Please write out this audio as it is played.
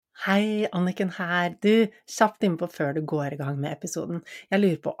Hei, Anniken her. Du, kjapt innpå før du går i gang med episoden. Jeg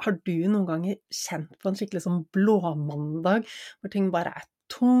lurer på, har du noen ganger kjent på en skikkelig sånn blåmandag, hvor ting bare er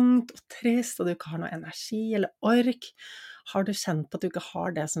tungt og trist, og du ikke har noe energi eller ork? Har du kjent på at du ikke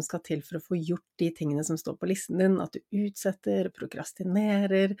har det som skal til for å få gjort de tingene som står på listen din, at du utsetter,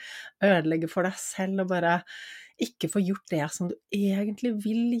 prokrastinerer, ødelegger for deg selv og bare ikke får gjort det som du egentlig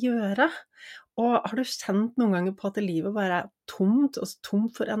vil gjøre? Og har du kjent noen ganger på at livet bare er tomt, altså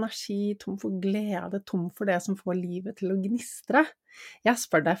tomt for energi, tomt for glede, tomt for det som får livet til å gnistre? Jeg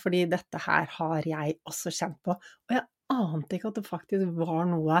spør deg fordi dette her har jeg også kjent på, og jeg ante ikke at det faktisk var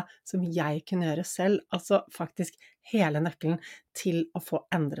noe som jeg kunne gjøre selv. Altså faktisk hele nøkkelen til å få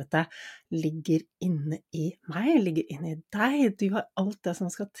endret det ligger inne i meg, ligger inne i deg. Du har alt det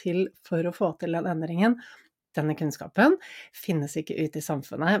som skal til for å få til den endringen. Denne kunnskapen finnes ikke ute i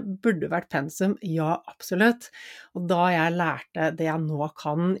samfunnet. Burde vært pensum? Ja, absolutt. Og da jeg lærte det jeg nå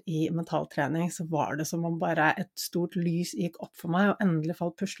kan i mentaltrening, så var det som om bare et stort lys gikk opp for meg, og endelig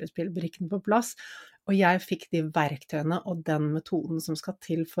falt puslespillbrikkene på plass. Og jeg fikk de verktøyene og den metoden som skal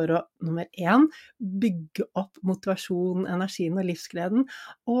til for å, nummer 1, bygge opp motivasjonen, energien og livsgleden.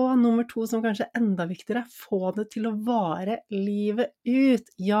 Og nummer 2, som kanskje er enda viktigere, få det til å vare livet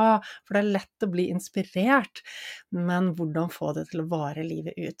ut. Ja, for det er lett å bli inspirert, men hvordan få det til å vare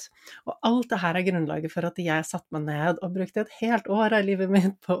livet ut? Og alt det her er grunnlaget for at jeg satte meg ned og brukte et helt år av livet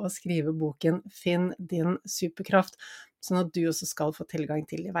mitt på å skrive boken Finn din superkraft, sånn at du også skal få tilgang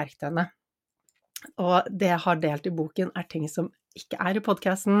til de verktøyene. Og det jeg har delt i boken er ting som ikke er i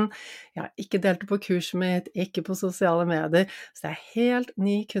podcasten, jeg har ikke delt det på kurset mitt, ikke på sosiale medier, så det er helt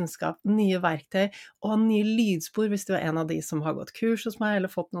ny kunnskap, nye verktøy og nye lydspor hvis du er en av de som har gått kurs hos meg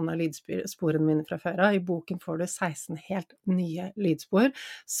eller fått noen av lydsporene mine fra før av. I boken får du 16 helt nye lydspor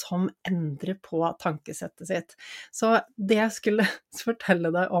som endrer på tankesettet sitt. Så det jeg skulle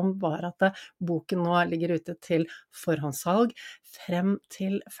fortelle deg om var at boken nå ligger ute til forhåndssalg. Frem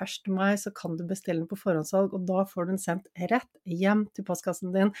til 1. mai så kan du bestille den på forhåndssalg, og da får du den sendt rett hjem til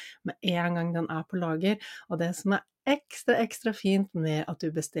postkassen din med en gang den er på lager. Og det som er ekstra fint med at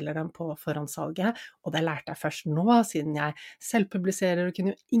du bestiller den på forhåndssalget, og det lærte jeg først nå, siden jeg selv publiserer og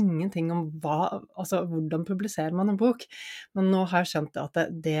kunne jo ingenting om hvordan publiserer man en bok. Men nå har jeg skjønt at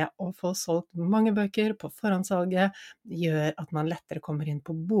det å få solgt mange bøker på forhåndssalget gjør at man lettere kommer inn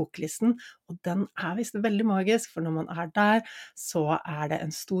på boklisten, og den er visst veldig magisk, for når man er der, så er det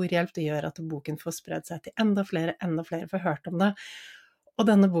en stor hjelp. Det gjør at boken får spredd seg til enda flere får hørt om det. Og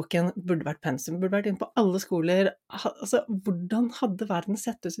denne boken burde vært pensum, burde vært inne på alle skoler. Altså, hvordan hadde verden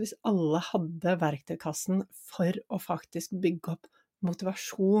sett ut hvis alle hadde verktøykassen for å faktisk bygge opp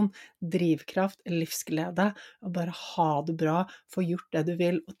motivasjon, drivkraft, livsglede, og bare ha det bra, få gjort det du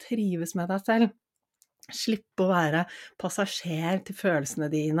vil, og trives med deg selv? Slippe å være passasjer til følelsene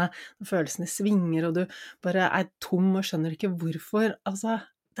dine, når følelsene svinger, og du bare er tom og skjønner ikke hvorfor. Altså,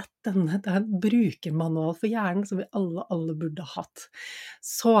 det er en brukermanual for hjernen som vi alle burde ha hatt.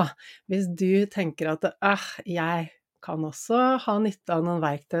 Så hvis du tenker at jeg kan også ha nytte av noen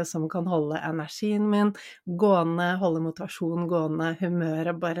verktøy som kan holde energien min gående, holde motivasjonen gående,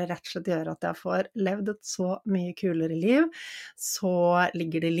 humøret bare rett og slett gjøre at jeg får levd et så mye kulere liv, så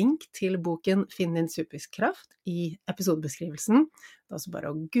ligger det link til boken Finn din superkraft i episodebeskrivelsen. Det er også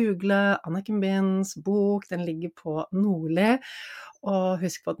bare å google Anniken Binds bok, den ligger på Nordli. Og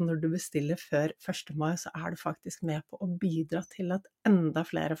husk på at når du bestiller før 1. mai, så er du faktisk med på å bidra til at enda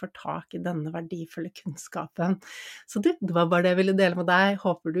flere får tak i denne verdifulle kunnskapen. Så det var bare det jeg ville dele med deg.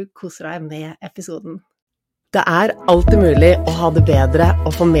 Håper du koser deg med episoden. Det er alltid mulig å ha det bedre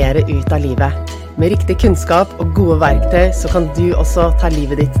og få mer ut av livet. Med riktig kunnskap og gode verktøy så kan du også ta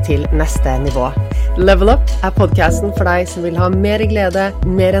livet ditt til neste nivå. Level Up er podcasten for deg som vil ha mer glede,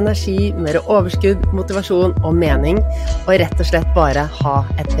 mer energi, mer overskudd, motivasjon og mening, og rett og slett bare ha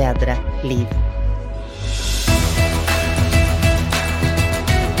et bedre liv.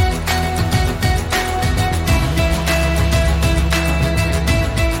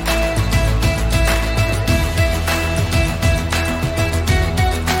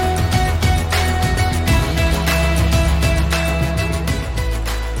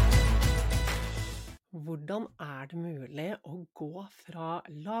 Hvordan er det mulig å gå fra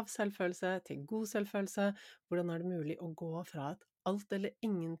lav selvfølelse til god selvfølelse? Hvordan er det mulig å gå fra et alt eller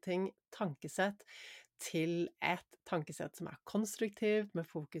ingenting tankesett til et tankesett som er konstruktivt, med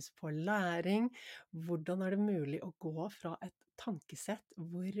fokus på læring? Hvordan er det mulig å gå fra et tankesett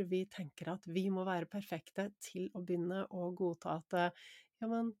hvor vi tenker at vi må være perfekte, til å begynne å godta at ja,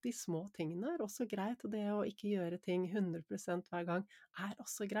 men de små tingene er også greit, og det å ikke gjøre ting 100% hver gang er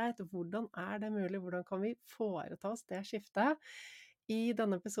også greit. Hvordan er det mulig? Hvordan kan vi foreta oss det skiftet? I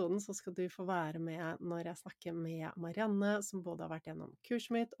denne episoden så skal du få være med når jeg snakker med Marianne, som både har vært gjennom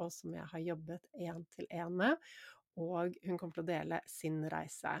kurset mitt, og som jeg har jobbet 1-til-1 med, og hun kommer til å dele sin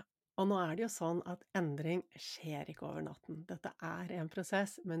reise. Og nå er det jo sånn at endring skjer ikke over natten. Dette er en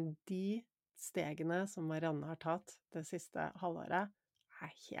prosess, men de stegene som Marianne har tatt det siste halvåret,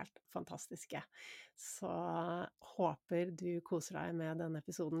 er helt fantastiske. Så håper du koser deg med denne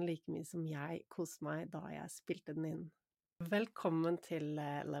episoden like mye som jeg koste meg da jeg spilte den inn. Velkommen til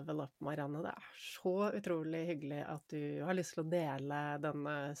Level Up, Marianne. Det er så utrolig hyggelig at du har lyst til å dele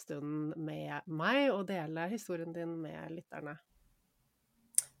denne stunden med meg, og dele historien din med lytterne.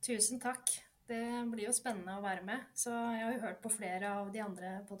 Tusen takk. Det blir jo spennende å være med. Så jeg har jo hørt på flere av de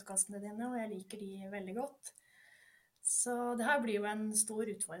andre podcastene dine, og jeg liker de veldig godt. Så det her blir jo en stor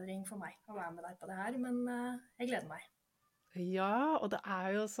utfordring for meg å være med deg på det her, men jeg gleder meg. Ja, og det er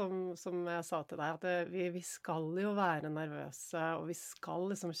jo som jeg sa til deg, at vi skal jo være nervøse, og vi skal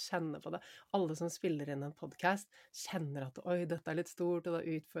liksom kjenne på det. Alle som spiller inn en podcast kjenner at oi, dette er litt stort, og det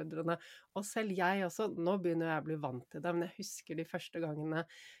er utfordrende. Og selv jeg også, nå begynner jeg å bli vant til det, men jeg husker de første gangene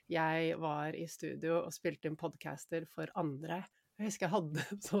jeg var i studio og spilte inn podcaster for andre. Jeg husker jeg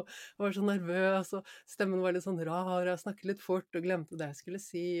var så nervøs, og stemmen var litt sånn rar, og jeg snakket litt fort og glemte det jeg skulle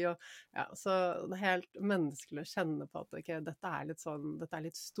si, og ja, så det er helt menneskelig å kjenne på at okay, dette er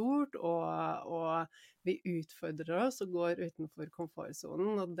litt stort, og vi utfordrer oss og går utenfor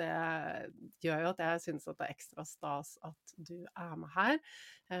komfortzonen, og det gjør jo at jeg synes at det er ekstra stas at du er med her,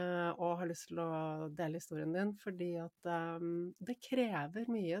 og har lyst til å dele historien din, fordi at det krever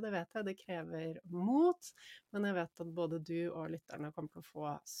mye, det vet jeg, det krever mot, men jeg vet at både du og lytterne kommer til å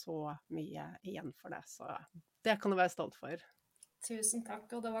få så mye igjen for det, så det kan du være stolt for. Tusen takk,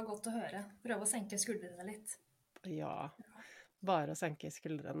 og det var godt å høre. Prøve å senke skuldrene litt. Ja, bare å senke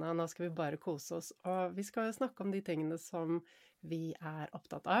skuldrene. Nå skal vi bare kose oss, og vi skal jo snakke om de tingene som vi er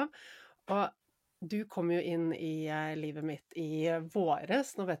opptatt av. Og du kom jo inn i livet mitt i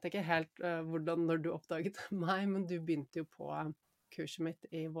våres. Nå vet jeg ikke helt når du oppdaget meg, men du begynte jo på kurset mitt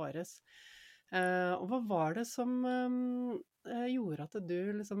i våres. Og hva var det som gjorde at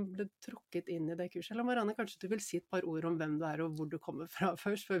du liksom ble trukket inn i det kurset? Eller Marianne, kanskje du vil si et par ord om hvem du er og hvor du kommer fra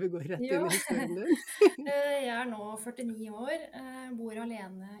først, før vi går rett inn i historien din? Jeg er nå 49 år, bor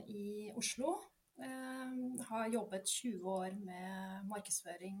alene i Oslo. Har jobbet 20 år med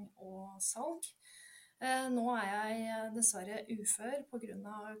markedsføring og salg. Nå er jeg dessverre ufør på grunn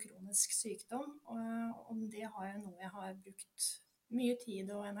av kronisk sykdom, og det har jeg noe jeg har brukt mye tid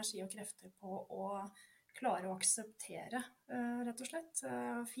og energi og krefter på å klare å akseptere, rett og slett.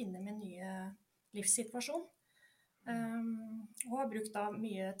 Finne min nye livssituasjon. Og har brukt da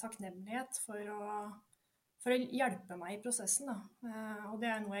mye takknemlighet for å hjelpe meg i prosessen. Da. Og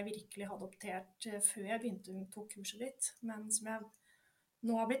det er noe jeg virkelig hadde adoptert før jeg tok kurset ditt, men som jeg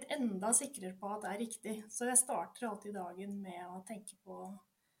nå har blitt enda sikrere på at det er riktig. Så jeg starter alltid dagen med å tenke på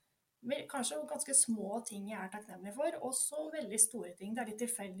kanskje ganske små ting jeg er takknemlig for, og så veldig store ting. Det er litt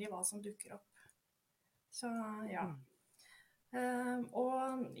tilfeldig hva som dukker opp. Så ja.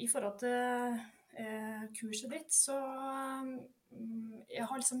 Og i forhold til kurset ditt, så jeg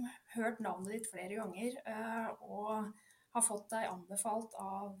har liksom hørt navnet ditt flere ganger, og har fått deg anbefalt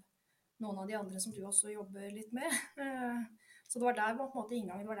av noen av de andre som du også jobber litt med. Så det var der på en måte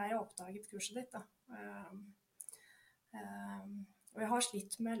inngangen, det var der jeg oppdaget kurset ditt. Da. Og jeg har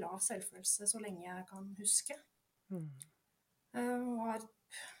slitt med lav selvfølelse så lenge jeg kan huske. Og har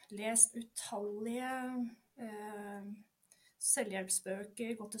lest utallige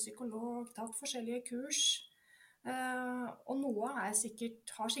selvhjelpsbøker, gått til psykolog, tatt forskjellige kurs. Og noe har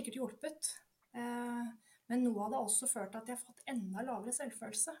sikkert hjulpet. Men noe av det har også ført til at jeg har fått enda lavere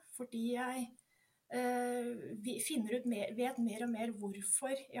selvfølelse. Fordi jeg vet mer og mer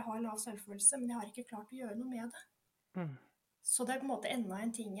hvorfor jeg har lav selvfølelse, men jeg har ikke klart å gjøre noe med det. Så det er på en måte enda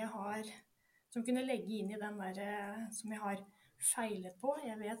en ting jeg har som kunne legge inn i den der som jeg har feilet på.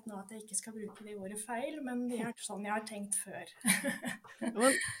 Jeg vet nå at jeg ikke skal bruke det ordet feil, men det er sånn jeg har tenkt før.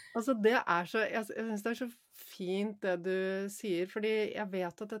 Men altså jeg synes det er så fint det du sier, fordi jeg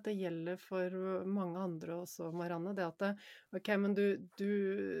vet at dette gjelder for mange andre også, Marianne, det at ok, men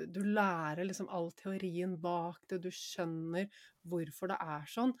du lærer liksom all teorien bak det, du skjønner hvorfor det er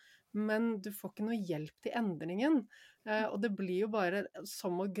sånn, men du får ikke noe hjelp til endringen, og det blir jo bare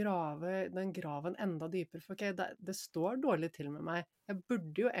som å grave den graven enda dypere, for ok, det står dårlig til med meg, jeg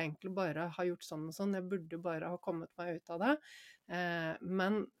burde jo egentlig bare ha gjort sånn og sånn, jeg burde jo bare ha kommet meg ut av det,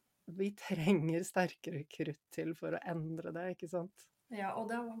 men vi trenger sterkere krutt til for å endre det, ikke sant? Ja, og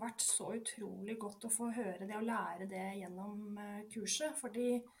det har vært så utrolig godt å få høre det og lære det gjennom kurset,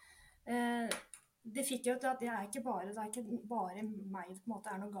 fordi det fikk jo til at det er ikke bare meg det på en måte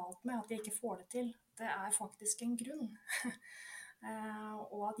er noe galt med, at jeg ikke får det til. Det er faktisk en grunn.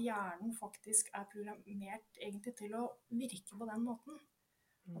 Og at hjernen faktisk er programmert egentlig til å virke på den måten.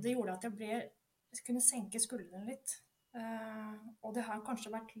 Og det gjorde at jeg kunne senke skuldrene litt. Og det har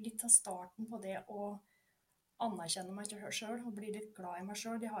kanskje vært litt av starten på det å anerkjenne meg sjøl og bli litt glad i meg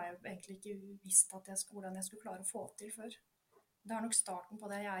sjøl. Det har jeg egentlig ikke visst hvordan jeg skulle klare å få til før. Det er nok starten på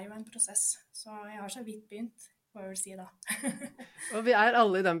det. Jeg er jo en prosess, så jeg har så vidt begynt, må jeg vel si da. Og vi er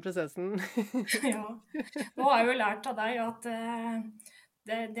alle i den prosessen. Ja. Nå har jeg jo lært av deg at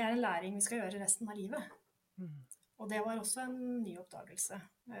det er en læring vi skal gjøre resten av livet. Og det var også en ny oppdagelse.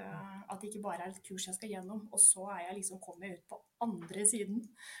 At det ikke bare er et kurs jeg skal gjennom, og så er jeg liksom kommet ut på andre siden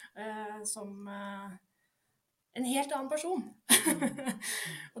som en helt annen person.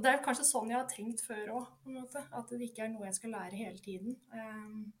 Og det er kanskje sånn jeg har tenkt før også, på en måte. At det ikke er noe jeg skal lære hele tiden.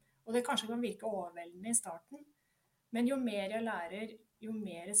 Og det kanskje kan virke overveldende i starten. Men jo mer jeg lærer, jo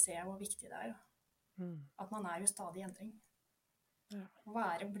mer ser jeg hvor viktig det er. At man er jo stadig i endring.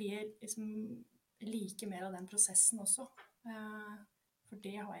 Å bli liksom like mer av den prosessen også. For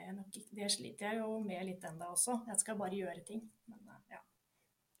det har jeg nok ikke. Det sliter jeg jo med litt enda også. Jeg skal bare gjøre ting. Men, ja.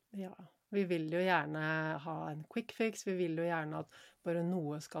 Ja, vi vil jo gjerne ha en quick fix, vi vil jo gjerne at bare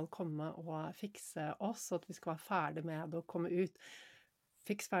noe skal komme og fikse oss, og at vi skal være ferdig med det og komme ut.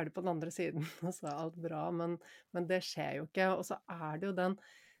 Fiks ferdig på den andre siden, og så er alt bra, men det skjer jo ikke. Og så er det jo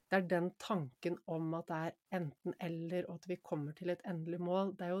den tanken om at det er enten eller, og at vi kommer til et endelig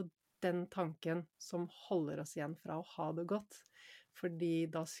mål. Det er jo den tanken som holder oss igjen fra å ha det godt. Fordi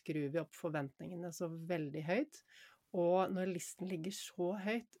da skrur vi opp forventningene så veldig høyt. Og når listen ligger så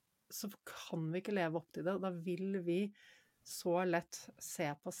høyt, så kan vi ikke leve opp til det. Og da vil vi så lett se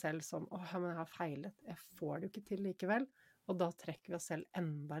på oss selv som «Åh, men jeg har feilet. Jeg får det jo ikke til likevel». Og da trekker vi oss selv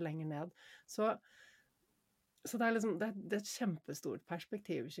enda lenger ned. Så det er liksom, det er et kjempestort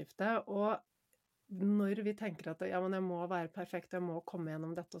perspektivskifte. Og når vi tenker at ja, men jeg må være perfekt, jeg må komme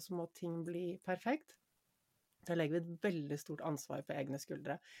gjennom dette, og så må ting bli perfekt, da legger vi et veldig stort ansvar på egne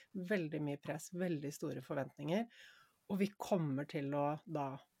skuldre. Veldig mye press, veldig store forventninger. Og vi kommer til å da,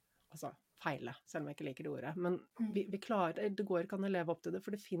 feile, selv om jeg ikke liker det ordet. Men vi klarer, det går ikke an å leve opp til det,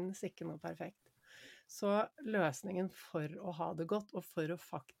 for det finnes ikke noe perfekt. Så løsningen for å ha det godt, og for å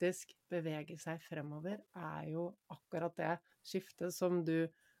faktisk bevege seg fremover, er jo akkurat det skiftet som du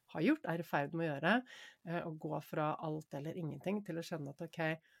har gjort, er i ferd med å gjøre, å gå fra alt eller ingenting til å skjønne at ok,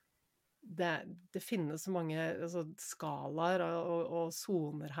 det finnes så mange skalaer og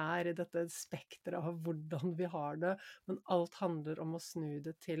zoner her i dette spektret av hvordan vi har det, men alt handler om å snu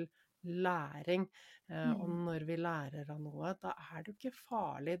det til læring, og når vi lærer av noe, da er det jo ikke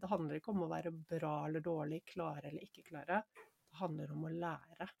farlig. Det handler ikke om å være bra eller dårlig, klare eller ikke klare. Det handler om å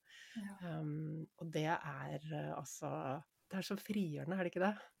lære. Ja. Og det er det er så frigjørende, er det ikke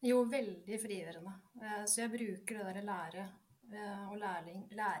det? Jo, veldig frigjørende. Så jeg bruker det der lære og læring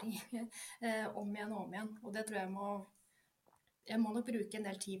om igjen og om igjen. Og det tror jeg må nok bruke en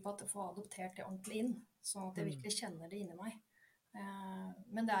del tid på å få adoptert det ordentlig inn, sånn at jeg virkelig kjenner det inni meg.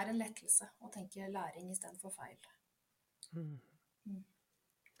 Men det er en lettelse å tenke læring i stedet for feil.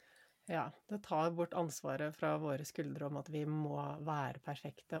 Ja, det tar bort ansvaret fra våre skuldre om at vi må være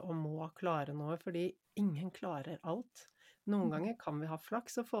perfekte og må klare noe, fordi ingen klarer alt. Noen ganger kan vi ha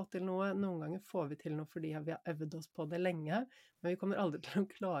flaks og få til noe, noen ganger får vi til noe fordi vi har øvd oss på det lenge, men vi kommer aldri til å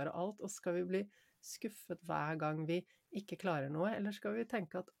klare alt, og skal vi bli skuffet hver gang vi ikke klarer noe, eller skal vi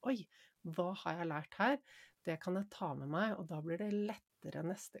tenke at oi, hva har jeg lært her? Det kan jeg ta med meg, og da blir det lettere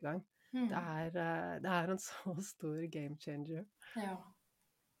neste gang. Det er en så stor game changer. Ja.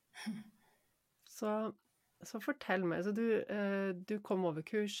 Så fortell meg, så du kom over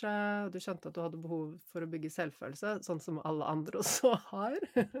kurset, og du skjønte at du hadde behov for å bygge selvfølelse, sånn som alle andre også har.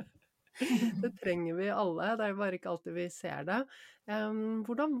 Det trenger vi alle, det er bare ikke alltid vi ser det.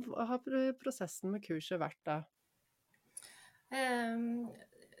 Hvordan har prosessen med kurset vært da?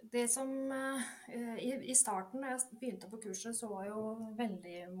 Det som i starten, når jeg begynte på kurset, så var jeg jo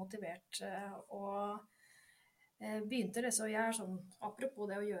veldig motivert og begynte det, så jeg er sånn, apropos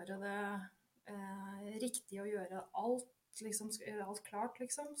det å gjøre det riktig å gjøre alt, liksom, alt klart,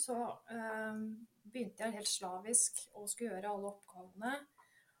 liksom, så begynte jeg helt slavisk og skulle gjøre alle oppgavene.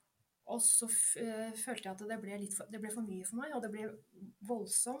 Og så følte jeg at det ble for mye for meg, og det ble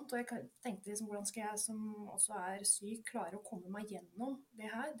voldsomt. Og jeg tenkte liksom, hvordan skal jeg som også er syk klare å komme meg gjennom det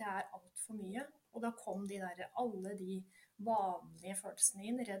her? Det er alt for mye. Og da kom alle de vanlige følelsene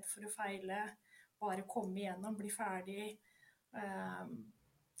inn, redd for å feile, bare komme igjennom, bli ferdig.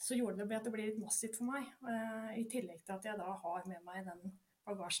 Så gjorde det at det ble litt massivt for meg, i tillegg til at jeg da har med meg den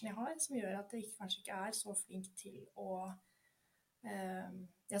bagasjen jeg har, som gjør at jeg kanskje ikke er så flink til å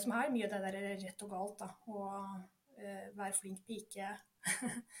det som er mye det der rett og galt, da, å være flink pike.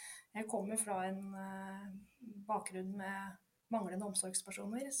 Jeg kommer fra en bakgrunn med manglende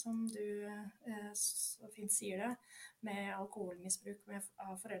omsorgspersoner, som du så fint sier det, med alkoholmisbruk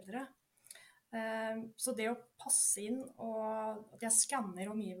av foreldre. Så det å passe inn, og at jeg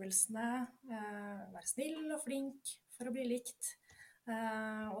skanner omgivelsene, være snill og flink for å bli likt,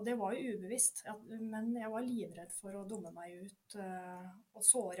 og det var jo ubevisst, men jeg var livredd for å dumme meg ut og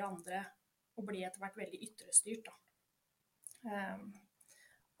såre andre, og bli etter hvert veldig ytrestyrt, da.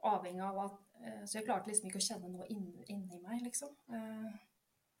 Avhengig av at, så jeg klarte liksom ikke å kjenne noe inni meg, liksom.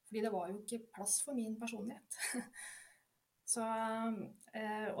 Fordi det var jo ikke plass for min personlighet. Så,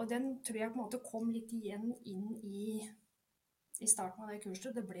 og den tror jeg på en måte kom litt igjen inn i starten av det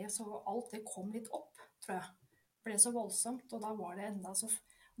kurset. Det ble så, alt det kom litt opp, tror jeg. Det ble så voldsomt, og da var det enda så,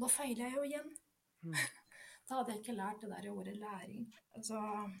 da feilet jeg jo igjen. Da hadde jeg ikke lært det der ordet læring. Altså,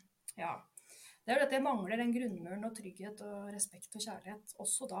 ja. Det er jo dette jeg mangler, den grunnmuren og trygghet og respekt og kjærlighet.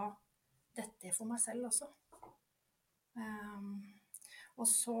 Også da, dette for meg selv også. Og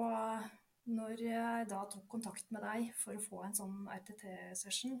så, når jeg da tok kontakt med deg for å få en sånn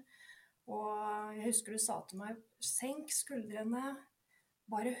RTT-session, og jeg husker du sa til meg, senk skuldrene,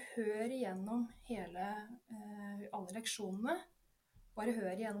 bare hør igjennom alle leksjonene, bare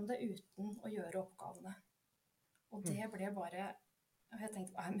hør igjennom det uten å gjøre oppgavene. Og det ble bare, og jeg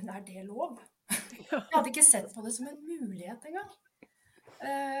tenkte, men er det lov? Jeg hadde ikke sett på det som en mulighet engang.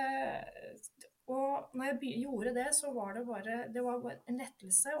 Og når jeg gjorde det, så var det var en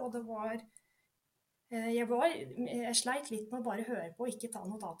lettelse, og det var, jeg sleit litt med å bare høre på og ikke ta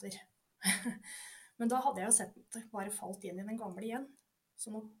notater. Men da hadde jeg jo sett det bare falt inn i den gamle igjen. Så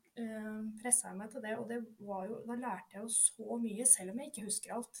nå presset jeg meg til det, og det var jo, da lærte jeg jo så mye, selv om jeg ikke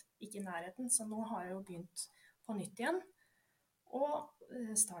husker alt, ikke i nærheten. Så nå har jeg jo begynt på nytt igjen. Og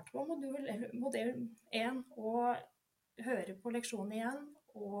starte på modul 1 og høre på leksjonen igjen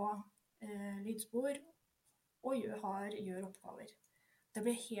og lydspor og gjør oppgaver. Det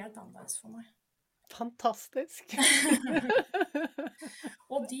ble helt annerledes for meg. Fantastisk!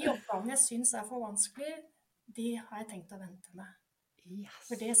 Og de oppgavene jeg synes er for vanskelig, de har jeg tenkt å vente med. Yes.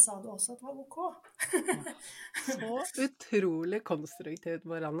 For det sa du også at var ok. Så utrolig konstruktivt,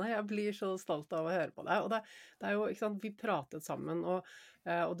 Marianne. Jeg blir så stolt av å høre på deg. Og det er jo, ikke sant, vi pratet sammen, og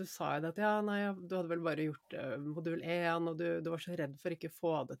du sa jo det at du hadde vel bare gjort modul 1, og du var så redd for ikke å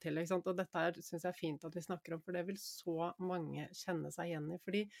få det til, ikke sant? Og dette synes jeg er fint at vi snakker om, for det vil så mange kjenne seg igjen i,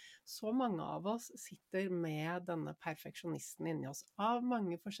 fordi så mange av oss sitter med denne perfeksjonisten inni oss, av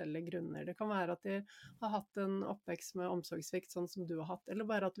mange forskjellige grunner. Det kan være at de har hatt en oppvekst med omsorgssvikt, sånn som du har hatt, eller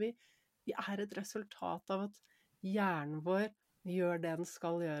bare at vi er et resultat av at hjernen vår gjør det den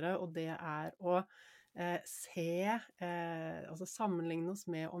skal gjøre, og det er å altså sammenligne oss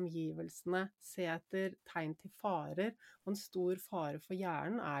med omgivelsene, se etter tegn til farer, og en stor fare for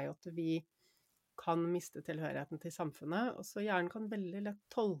hjernen er jo at vi kan miste tilhørigheten til samfunnet, og så hjernen kan veldig lett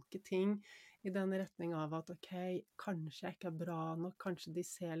tolke ting i den retning av at ok, kanskje jeg ikke er bra nok, kanskje de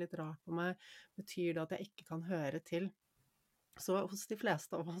ser litt rart på meg, betyr det at jeg ikke kan høre til? Så hos de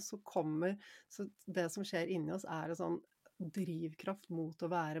fleste av oss så det som skjer inni oss er en sånn drivkraft mot å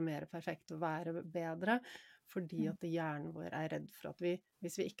være mer perfekt og være bedre, fordi at hjernen vår er redd for at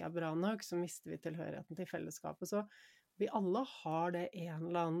hvis vi ikke er bra nok, så mister vi tilhørigheten til fellesskapet. Så vi alle har det i en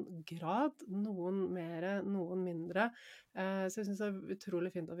eller annen grad, noen mer, noen mindre. Så jeg synes det er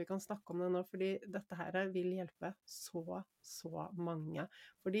utrolig fint at vi kan snakke om det nå, fordi dette her vil hjelpe så mange.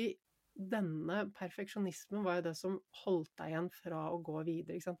 Fordi denne perfeksjonismen var jo det som holdt deg igjen fra å gå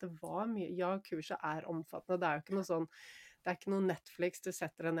videre, ikke sant? Det var mye, ja, kurset er omfattende, det er jo ikke noe sånn, det er ikke noe Netflix, du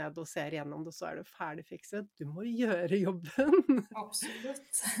setter deg ned og ser gjennom det, så er du ferdig fikset. Du må gjøre jobben.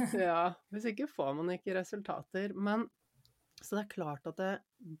 Absolutt. Ja, hvis ikke får man ikke resultater. Men, så det er klart at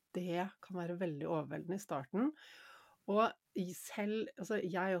det kan være veldig overveldende i starten. Og selv, altså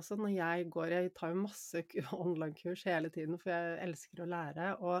jeg også, når jeg tar jo masse online-kurs hele tiden, for jeg elsker å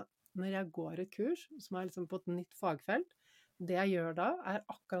lære, og når jeg går et kurs, som er liksom på et nytt fagfelt, det jeg gjør da, er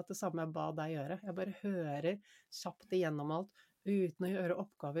akkurat det samme jeg ba deg gjøre. Jeg bare hører kjapt igjennom alt, uten å gjøre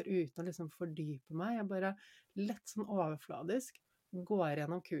oppgaver, uten å liksom fordype meg. Jeg bare lett sånn overfladisk går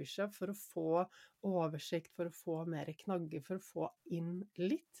gjennom kurset for å få oversikt, for å få mer knagger, for å få inn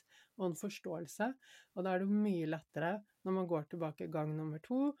litt, og en forståelse. Og da er det mye lettere når man går tilbake gang nummer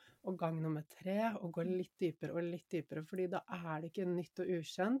 2 og gang nummer 3 og går litt dypere, fordi da er det ikke nytt og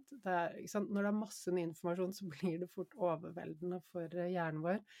ukjent. Ikke sant? Når det er masse ny informasjon, så blir det fort overveldende for hjernen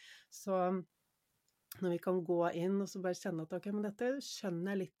vår. Så Når vi kan gå inn og så bare kjenne at ok, men dette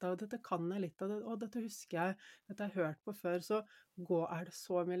skjønner jeg litt av, dette kan jeg litt av, og dette husker jeg, dette har jeg hørt på før, så er det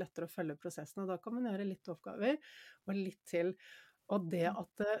så mye lettere å følge prosessen, og da kan man gjøre litt oppgaver, og litt til. Og det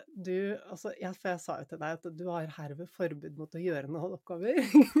at du, altså, for jeg sa jo til deg at du har herved forbud mot å gjøre noen oppgaver.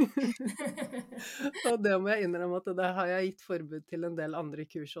 Og det må jeg innrømme at det har jeg gitt forbud til en del andre i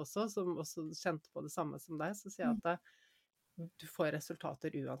kurs også, som også kjente på det samme som deg, så sier jeg at du får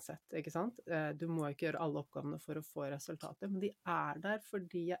resultater uansett, ikke sant? Du må ikke gjøre alle oppgavene for å få resultater, men de der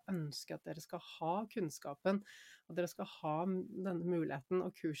fordi jeg ønsker at dere skal ha kunnskapen, og dere skal ha denne muligheten,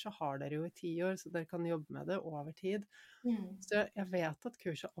 og kurset har dere jo i 10 år, så dere kan jobbe med det over tid. Så jeg vet at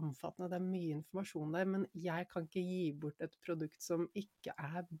kurset er omfattende, det er mye informasjon der, men jeg kan ikke gi bort et produkt som ikke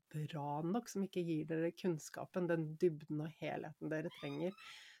er bra nok, som ikke gir dere kunnskapen, den dybden og helheten dere trenger.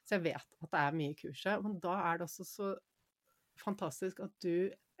 Så jeg vet at det er mye i kurset, men da er det også så fantastisk at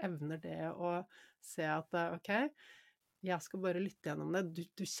du evner det å se at ok, jeg skal bare lytte gjennom det.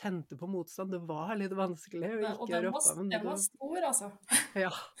 Du kjente på motstand, det var litt vanskelig å Og ikke gjøre oppgaven. den var stor, altså.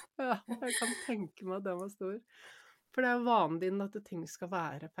 Ja, jeg kan tenke meg at den var stor. For det er jo vanen din at ting skal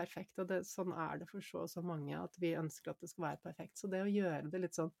være perfekt, og sånn er det for så mange, at vi ønsker at det skal være perfekt. Så det å gjøre det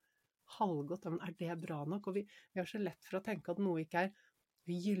litt sånn halvgodt, men er det bra nok? Og vi har så lett for å tenke at noe ikke er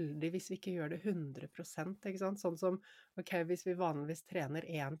gyldig hvis vi ikke gjør det 100%, ikke sant? Sånn som, ok, hvis vi vanligvis trener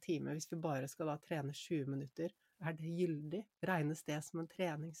 1 time, hvis vi bare skal da trene 20 minutter, er det gyldig? Regnes det som en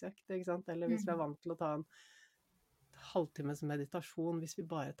treningsøkt, ikke sant? Eller hvis vi er vant til å ta en halvtimes meditasjon, hvis vi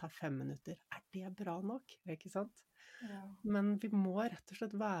bare tar 5 minutter, er det bra nok? Ikke sant? Ja. Men vi må rett og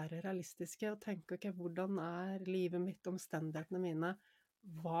slett være realistiske og tenke, ok, hvordan er livet mitt, omstendighetene mine?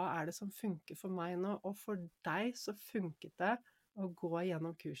 Hva er det som funker for meg nå? Og for deg så funket det å gå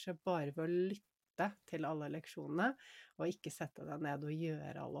gjennom kurset bare ved å lytte til alle leksjonene, og ikke sette deg ned og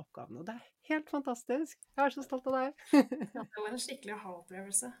gjøre alle oppgavene. Og det er helt fantastisk! Jeg er så stolt av deg! Ja, det var en skikkelig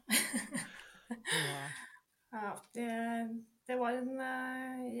aha-opplevelse. Ja. Ja, det var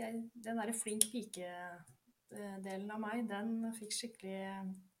den der flink pike-delen av meg, den fikk skikkelig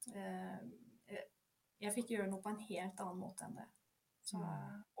jeg fikk gjøre noe på en helt annen måte enn det. Så,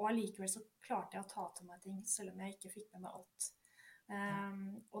 og allikevel så klarte jeg å ta til meg ting, selv om jeg ikke fikk med meg alt.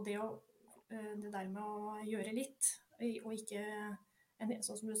 Og det der med å gjøre litt, og ikke,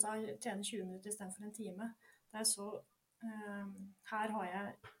 sånn som du sa, trene 20 minutter i stedet for en time, det er så, her har jeg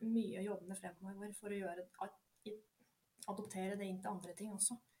mye å jobbe med fremover for å adoptere det inn til andre ting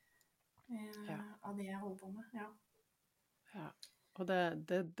også, av det jeg holder på med, ja. Ja, og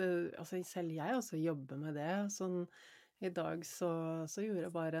altså selv jeg også jobber med det, sånn i dag så gjorde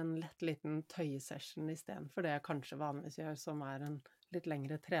jeg bare en lett liten tøyesession i stedet for det jeg kanskje vanligvis gjør, som er en litt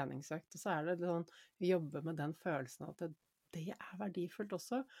lengre treningsøkt, og så er det sånn, vi jobber med den følelsen at det er verdifullt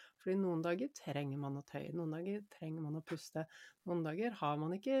også, fordi noen dager trenger man å tøye, noen dager trenger man å puste, noen dager har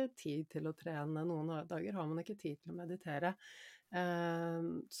man ikke tid til å trene, noen dager har man ikke tid til å meditere,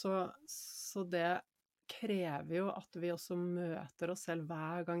 så det krever jo at vi også møter oss selv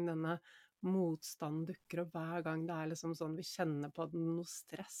hver gang denne motstand dukker opp, hver gang det er liksom sånn vi kjenner på noe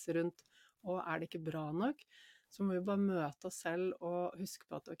stress rundt, og er det ikke bra nok, så må vi bare møte oss selv og huske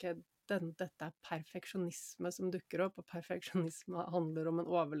på at ok, dette er perfeksjonisme som dukker opp, og perfeksjonisme handler om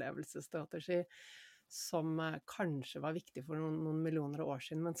en overlevelsesstrategi som kanskje var viktig for noen millioner år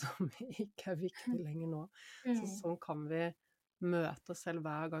siden, men som ikke er viktig lenger nå. Så sånn kan vi møte oss selv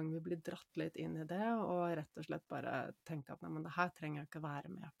hver gang vi blir dratt litt inn i det, og rett og slett bare tenke at nei, men det her trenger jeg ikke være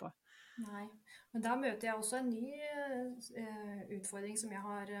med på. Nei, men da møter jeg også en ny utfordring som jeg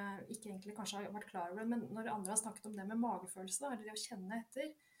har ikke egentlig kanskje har vært klar over, men når andre har snakket om det med magefølelse, eller det å kjenne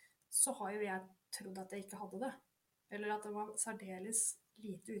etter, så har jo jeg trodd at jeg ikke hadde det, eller at det var særdeles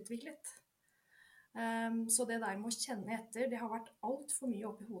lite utviklet. Så det der med å kjenne etter, det har vært alt for mye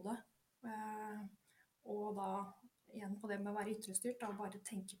opp i hodet. Og da igjen på det med å være ytrestyrt, og bare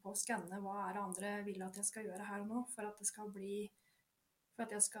tenke på å skanne hva er det andre vil at jeg skal gjøre her og nå, for at jeg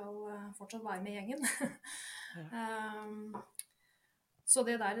skal fortsatt være med i gjengen. Ja. Så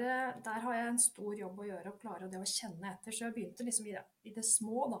det der har jeg en stor jobb å gjøre, å klare det å kjenne etter. Så jeg begynte liksom i det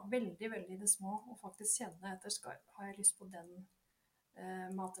små, da, veldig, veldig i det små, og faktisk kjenne etter, har jeg lyst på den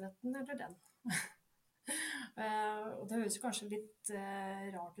matretten eller den? Og det høres kanskje litt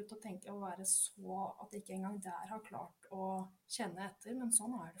rart ut å tenke å være så at jeg ikke engang der har klart å kjenne etter, men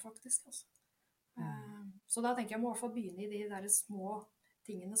sånn er det faktisk, altså. Så da tenker jeg må i hvert fall begynne i de der små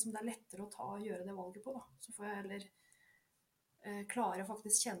tingene som det er lettere å gjøre det valget på, da. Så får jeg heller klare å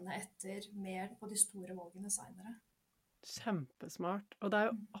faktisk kjenne etter mer på de store valgene senere. Kjempesmart. Og det er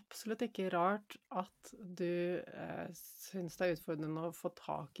jo absolutt ikke rart at du synes det er utfordrende å få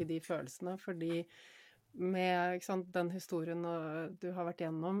tak i de følelsene, fordi med ikke sant, den historien du har vært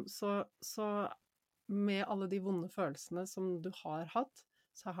gjennom, så med alle de vonde følelsene som du har hatt,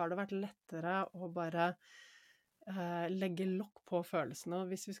 så har det vært lettere å bare legge lokk på følelsene. Og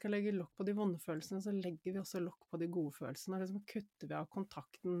hvis vi skal legge lokk på de vonde følelsene, så legger vi også lokk på de gode følelsene. Og liksom kutter vi av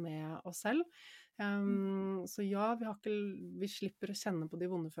kontakten med oss selv. Så ja, vi slipper å kjenne på de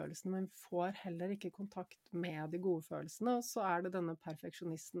vonde følelsene, men vi får heller ikke kontakt med de gode følelsene. Og så er det denne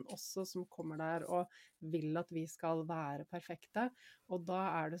perfeksjonisten også som kommer der og vil at vi skal være perfekte. Og da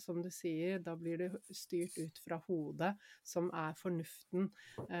er det som du sier, da blir det styrt ut fra hodet, som er fornuften,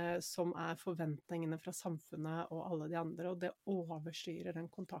 som er forventningene fra samfunnet og alle de andre, og det overstyrer den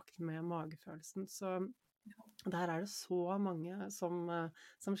kontakten med magefølelsen. Så der er det så mange som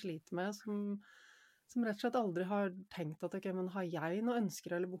sliter med, som rett og slett aldri har tenkt at ok, men har jeg noen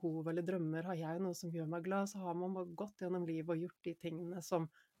ønsker eller behov eller drømmer, har jeg noe som gjør meg glad, så har man bare gått gjennom livet og gjort de tingene som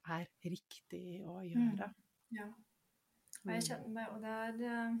er riktig å gjøre. Ja, jeg kjenner meg, og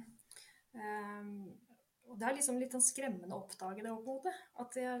det er liksom litt sånn skremmende å oppdage det på en måte,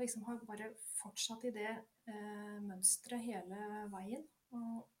 at jeg liksom har bare fortsatt i det mønstret hele veien,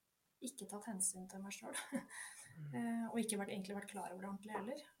 og ikke tatt hensyn til meg selv. Og ikke egentlig vært klar over det ordentlig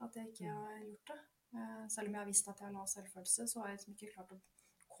heller, at jeg ikke har gjort det. Selv om jeg har visst at jeg har lav selvfølelse, så har jeg liksom ikke klart å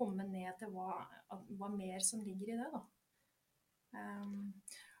komme ned til hva mer som ligger i det, da.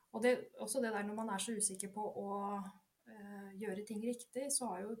 Og også det der når man er så usikker på å gjøre ting riktig, så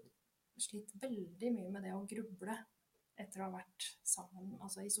har jeg jo slitt veldig mye med det å gruble etter å ha vært sammen,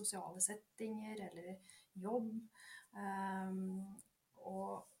 altså i sosiale settinger eller jobb.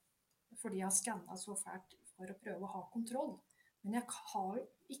 Og fordi jeg har skannet så fælt for å prøve å ha kontroll. Men jeg har jo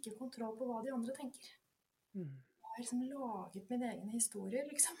ikke kontroll på hva de andre tenker. Jeg har liksom laget min egen historie,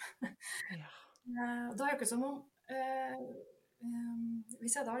 liksom. Ja. Da er det ikke som om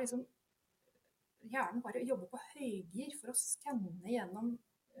hvis jeg da liksom hjernen bare jobber på høygir for å skanne gjennom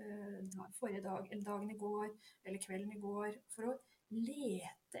forrige dag, eller dagen i går, eller kvelden i går, for å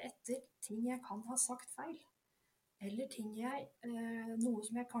lete etter ting jeg kan ha sagt feil. Eller ting noe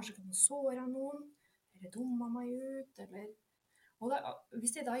som jeg kanskje kan såre av noen, eller dumma meg ut, eller... Og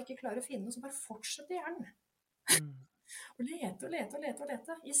hvis jeg da ikke klarer å finne noe, så bare fortsetter hjernen. Og lete og lete og lete og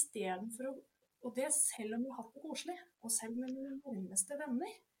lete, i stedet for å... Og det selv om vi har hatt det koselig, og selv med mine nærmeste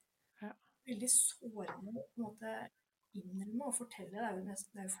venner. Ja. Veldig sårende på en måte innrømme og fortelle, det er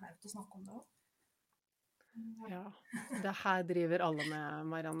jo flaut å snakke om det også. Ja, det her driver alle med,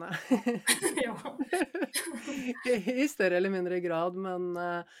 Marianne. Ja. I større eller mindre grad,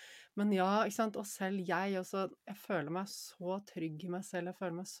 men ja, ikke sant, og selv jeg også, jeg føler meg så trygg i meg selv, jeg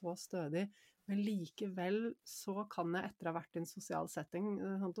føler meg så stødig, men likevel så kan jeg etter å ha vært i en sosial setting,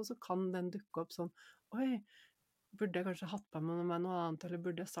 og så kan den dukke opp sånn, oi, burde jeg kanskje hatt på meg noe annet, eller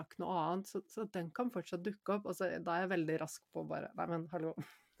burde jeg sagt noe annet, så den kan fortsatt dukke opp, altså da er jeg veldig rask på bare, nei, men hallo,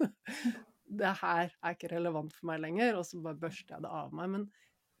 det her er ikke relevant for meg lenger, og så bare børster jeg det av meg, men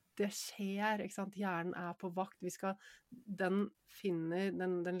det skjer, ikke sant, hjernen er på vakt, den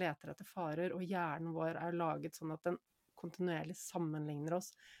leter etter farer, og hjernen vår er laget sånn at den kontinuerlig sammenligner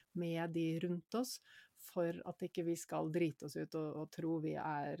oss med de rundt oss, for at ikke vi skal drite oss ut og tro vi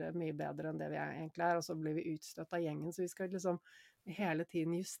er mye bedre enn det vi egentlig er, og så blir vi utstøtt av gjengen, så vi skal liksom hele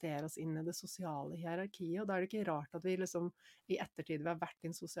tiden justere oss inn i det sosiale hierarkiet, og da er det ikke rart at vi liksom i ettertid vi har vært i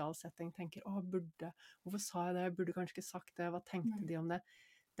en sosial setting tenker, hvorfor sa jeg det, jeg burde kanskje ikke sagt det, hva tenkte de om det?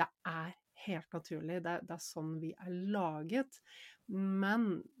 Det er helt naturlig, det er sånn vi er laget,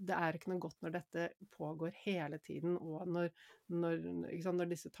 men det er ikke noe godt når dette pågår hele tiden, og når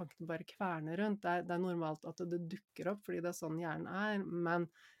disse tankene bare kverner rundt, det er normalt at det dukker opp, fordi det er sånn hjernen er, men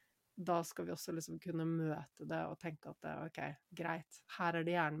da skal vi også liksom kunne møte det og tenke at ok, greit, her er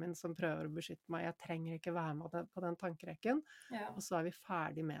det hjernen min som prøver å beskytte meg, jeg trenger ikke være med på den tankerekken, og så er vi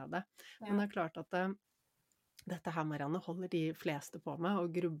ferdig med det. Men det er klart at dette her, Marianne, holder de fleste på med,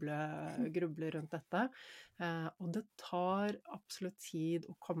 og gruble rundt dette. Og det tar absolutt tid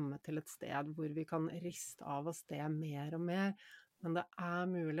å komme til et sted hvor vi kan riste av oss det mer og mer. Men det er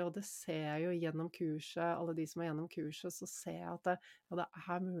mulig, og det ser jeg jo gjennom kurset, alle de som er gjennom kurset, så ser jeg at det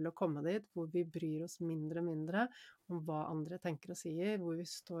er mulig å komme dit, hvor vi bryr oss mindre og mindre om hva andre tenker og sier, hvor vi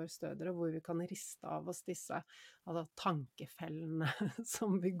står stødigere, hvor vi kan riste av oss disse tankefellene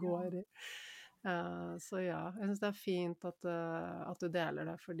som vi går i. Så ja, jeg synes det er fint at du deler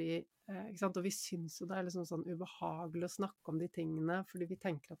det, fordi, ikke sant, og vi synes jo det er liksom sånn ubehagelig å snakke om de tingene, fordi vi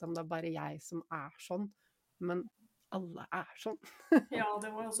tenker at det er bare jeg som er sånn, men alle er sånn. Ja,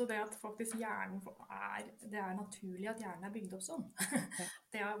 det var også det at faktisk hjernen det er naturlig at hjernen er bygd opp sånn.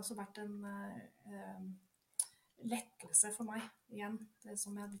 Det har også vært en lettelse for meg, igjen, det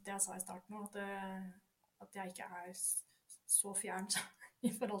som jeg sa i starten, at at jeg ikke er så fjern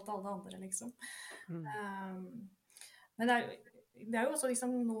i forhold til alle andre, liksom. Mm. Men det er jo også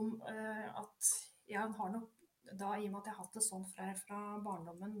liksom noe at jeg har nok da, i og med at jeg har hatt det sånn fra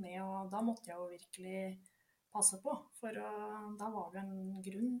barndommen da måtte jeg jo virkelig passe på, for da var det en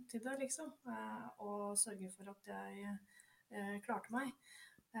grunn til det, liksom. Og sørge for at jeg klarte meg.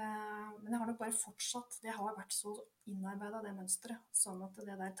 Men jeg har nok bare fortsatt, det har vært så innarbeidet det mønstret, sånn at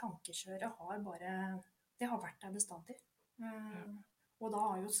det der tankekjøret det har vært der bestandig. Ja. Og da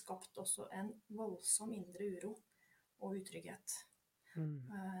har jo skapt også en voldsom indre uro og utrygghet.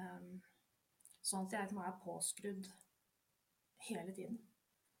 Mm. Sånn at jeg nå er påskrudd hele tiden.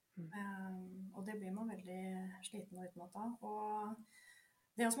 Og det blir man veldig sliten og utmatt av. Og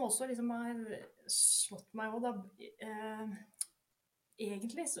det som også liksom har slått meg også da,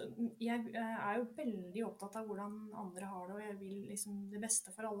 egentlig, så jeg er jo veldig opptatt av hvordan andre har det, og jeg vil liksom det beste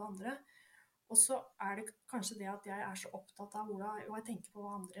for alle andre. Og så er det kanskje det at jeg er så opptatt av og jeg tenker på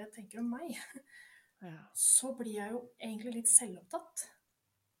hva andre tenker om meg, Ja. så blir jeg jo egentlig litt selvopptatt.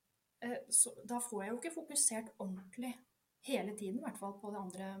 Så da får jeg jo ikke fokusert ordentlig hele tiden, i hvert fall på det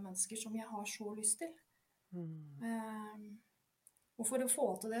andre mennesker som jeg har så lyst til. Og for å få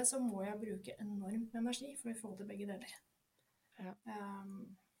til det, så må jeg bruke enormt med energi for å få til begge deler. Ja.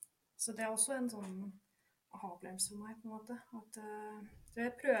 Så det er også en sånn aha-opplevelse for meg, på en måte. Så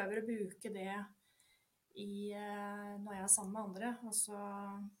jeg prøver å bruke det når jeg er sammen med andre. Og så,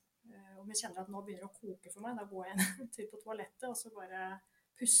 om jeg kjenner at nå begynner å koke for meg, da går jeg en tur på toalettet, og så bare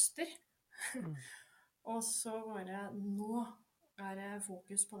puster. Og så bare, nå er det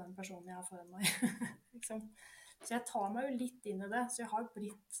fokus på den personen jeg har foran meg. Liksom. Så jeg tar meg jo litt inn i det, så jeg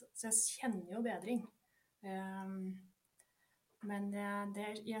kjenner jo bedring. Men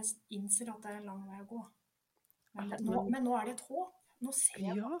jeg innser at det er en lang vei å gå. Men nå er det et håp. Nå ser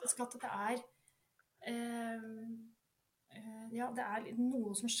jeg faktisk at det er det er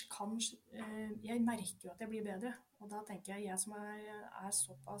noe som kan jeg merker jo at jeg blir bedre. Og da tenker jeg som er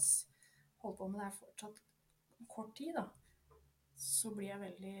såpass holdt på med det her fortsatt kort tid, da, så blir jeg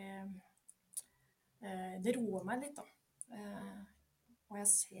veldig det roer meg litt, da. Og jeg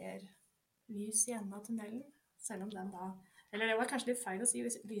ser lys i enden av tunnelen, selv om den da eller det var kanskje litt feil å si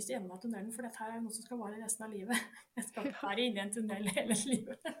lys i enden av tunnelen, for dette her er noe som skal vare resten av livet. Jeg skal ikke være inne i en tunnel hele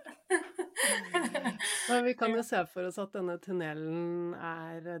livet. Men vi kan jo se for oss at denne tunnelen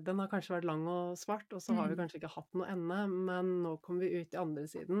den har kanskje vært lang og svart, og så har vi kanskje ikke hatt noe ende, men nå kommer vi ut i andre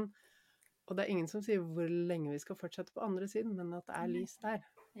siden. Og det er ingen som sier hvor lenge vi skal fortsette på andre siden, men at det er lys der.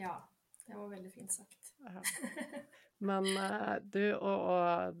 Ja, det var veldig fint sagt. Ja. Men du,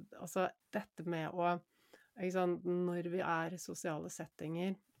 altså dette med når vi er i sosiale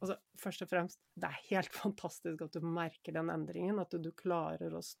settinger, altså først og fremst, det er helt fantastisk at du merker den endringen, at du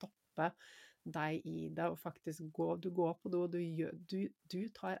klarer å stoppe deg i det, og faktisk du går på do, du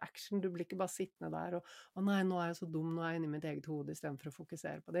tar action, du blir ikke bare sittende der og, nei, nå er jeg så dum, nå er jeg inne i mitt eget hode i stedet for å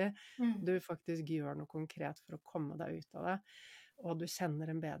fokusere på det. Du faktisk gjør noe konkret for å komme deg ut av det, og du kjenner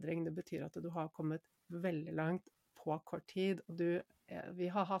en bedring. Det betyr at du har kommet veldig langt på kort tid, og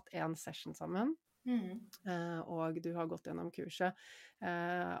vi har hatt en session sammen, og du har gått gjennom kurset,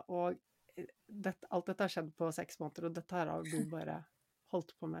 og alt dette har skjedd på 6 måneder, og dette her har du bare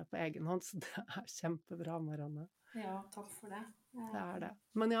holdt på med på egen hånd, så det er kjempebra, Marianne. Ja, takk for det. Det er det.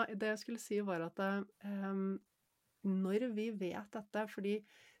 Men ja, det jeg skulle si var at når vi vet dette, fordi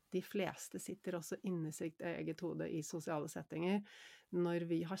de fleste sitter også inne i sitt eget hode i sosiale settinger, når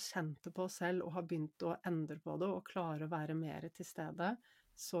vi har kjent det på oss selv og har begynt å endre på det og klare å være mer til stede,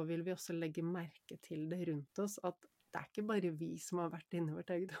 så vil vi også legge merke til det rundt oss, at det er ikke bare vi som har vært inne i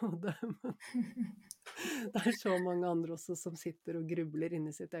vårt eget hode, men det er så mange andre også som sitter og grubler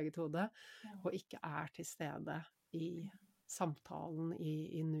inne i sitt eget hode, og ikke er til stede i samtalen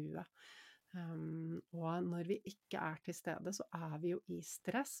i nuet. Og når vi ikke er til stede, så er vi jo i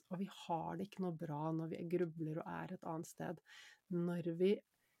stress, og vi har det ikke noe bra når vi grubler og er et annet sted.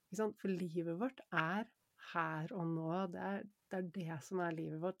 For livet vårt er her og nå, det er det som er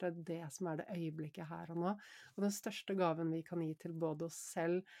livet vårt, det er det som er det øyeblikket her og nå. Og den største gaven vi kan gi til både oss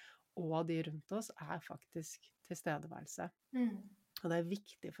selv og de rundt oss, er faktisk tilstedeværelse. Og det er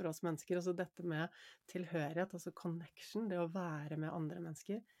viktig for oss mennesker, altså dette med tilhørighet, altså connection, det å være med andre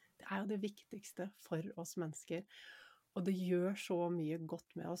mennesker, det er jo det viktigste for oss mennesker. Og det gjør så mye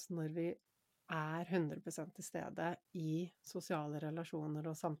godt med oss når vi er 100% til stede i sosiale relasjoner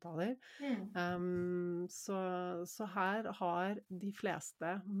og samtaler. Så her har de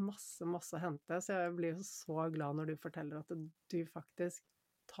fleste masse å hente, så jeg blir jo så glad når du forteller at du faktisk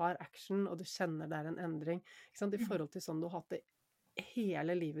tar action, og du kjenner det er en endring, ikke sant? I forhold til sånn du har hatt det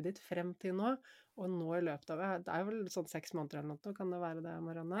hele livet ditt frem til nå, og nå i løpet av det er vel sånn 6 måneder eller noe, kan det være det, Det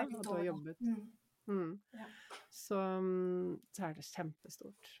Marianne? litt At du har over nå. jobbet? Mm. Ja. Så er det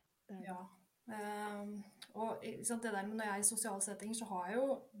kjempestort. Det er det. Ja. Og ikke sant, det der med når jeg er i sosiale settinger, så har jeg jo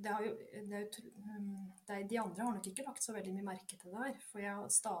de andre har nok ikke lagt så veldig mye merke til det her. For jeg har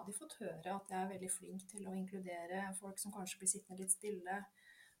stadig fått høre at jeg er veldig flink til å inkludere folk som kanskje blir sittende litt stille.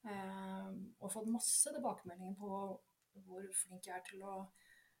 Og fått masse tilbakemeldinger på hvor flink jeg er til å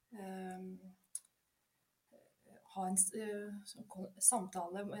ha en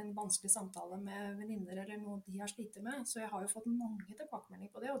vanskelig samtale med venninner eller noe de har slitt med. Så jeg har jo fått mange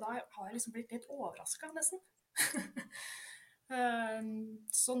tilbakemeldinger på det, og da har jeg liksom blitt litt overrasket nesten.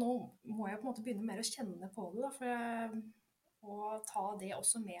 Så nå må jeg på en måte begynne mer å kjenne på det, da, og ta det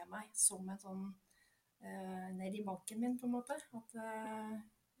også med meg som en sånn ned i banken min, på en måte. At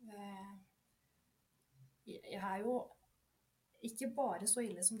jeg er jo ikke bare så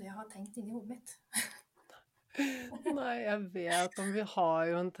ille som det jeg har tenkt inni hodet mitt. Nei, jeg vet om vi har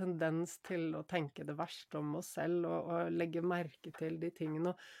jo en tendens til å tenke det verste om oss selv, og legge merke til de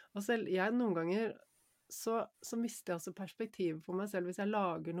tingene. Og selv jeg noen ganger så mister jeg også perspektivet på meg selv. Hvis jeg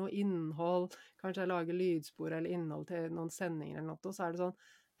lager noe innhold, kanskje jeg lager lydspor eller innhold til noen sendinger eller noe, så er det sånn,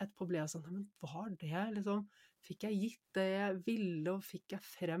 etterpå ble jeg sånn, men var det liksom, fikk jeg gitt det jeg ville, og fikk jeg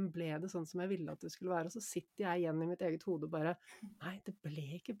frem, ble det sånn som jeg ville at det skulle være? Og så sitter jeg igjen i mitt eget hode og bare, nei, det ble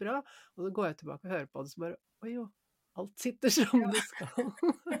ikke bra. Og så går jeg tilbake og hører på det, så bare, oi jo, alt sitter som det skal.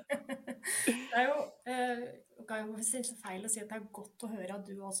 Det er jo, kan jo si feil å si at det er godt å høre at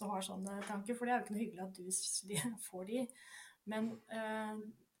du også har sånne tanker, for det er jo ikke noe hyggelig at du får de. Men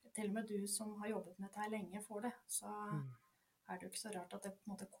til og med du som har jobbet med dette her lenge får det, så er det jo ikke så rart at det på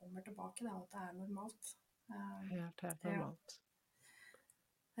en måte kommer tilbake, da, at det er normalt. Helt Ja. normalt.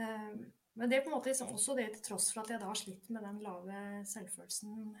 Men det er på en måte liksom også det, til tross for at jeg da har slitt med den lave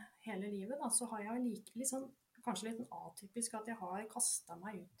selvfølelsen hele livet, da, så har jeg liksom, kanskje litt atypisk at jeg har kastet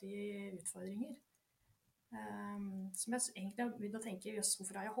meg ut i utfordringer. Som jeg egentlig har begynt å tenke, jøss,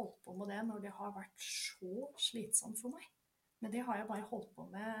 hvorfor har jeg holdt på med det når det har vært så slitsomt for meg? Men det har jeg bare holdt på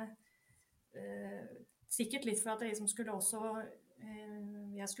med, sikkert litt for at jeg liksom skulle også,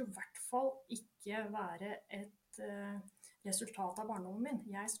 jeg skulle i hvert fall ikke være et resultat av barndommen min.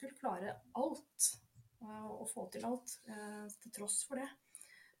 Jeg skulle klare alt, og få til alt, til tross for det.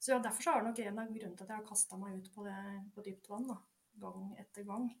 Så ja, derfor så er det nok en av grunnene til at jeg har kastet meg ut på dypt vann, da, gang etter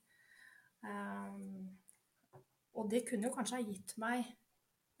gang. Og det kunne jo kanskje ha gitt meg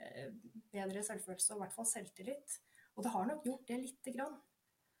bedre selvfølelse, og i hvert fall selvtillit. Og det har nok gjort det lite grann.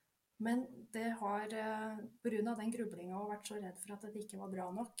 Men det har, på grunn av den grublinga og vært så redd for at det ikke var bra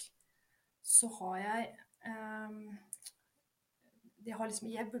nok, så har jeg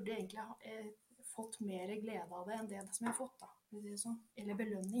jeg burde egentlig ha fått mer glede av det enn det som jeg har fått, da. Sånn. Eller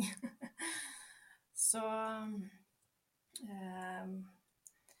belønning. Så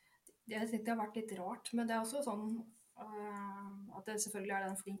jeg synes det har vært litt rart, men det er også sånn at det selvfølgelig er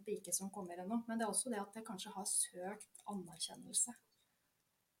det en flink pike som kommer ennå, men det er også det at jeg kanskje har søkt anerkjennelse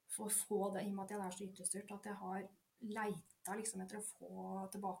for å få det, i og med at jeg er så ytterstyrt, at jeg har leita liksom etter å få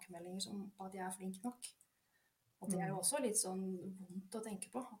tilbakemeldinger på at jeg er flink nok. Og det er jo også litt sånn vondt å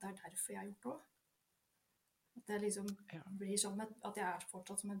tenke på, at det er derfor jeg har gjort det også. At det liksom blir som at jeg er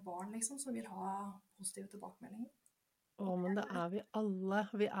fortsatt som et barn, liksom, som vil ha positive tilbakemeldinger. Men det er vi alle.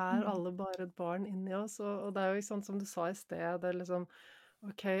 Vi er alle bare et barn inni oss, og det er jo sånn som du sa i sted, det er liksom,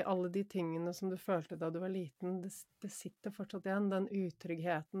 ok, alle de tingene som du følte da du var liten, det sitter fortsatt igjen, den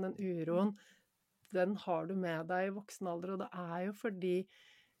utryggheten, den uroen, den har du med deg i voksen alder, og det er jo fordi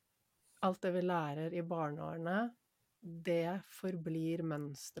alt det vi lærer i barneårene, det forblir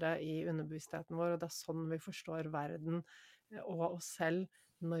mønstre i underbevisstheten vår, og det er sånn vi forstår verden og oss selv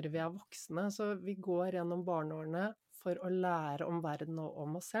når vi er voksne. Så vi går gjennom barneårene for å lære om verden og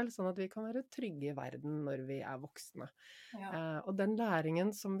om oss selv, sånn at vi kan være trygge i verden når vi er voksne. Ja. Og den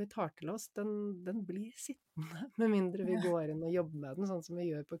læringen som vi tar til oss, den blir sittende, med mindre vi går inn og jobber med den, sånn som vi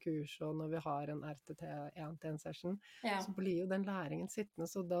gjør på kurs, og når vi har en RTT 1-til-1-session, så blir jo den læringen sittende.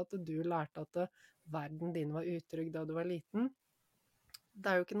 Så da at du lærte at verden din var utrygg da du var liten, det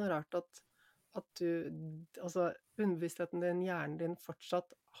er jo ikke noe rart at altså underbevisstheten din, hjernen din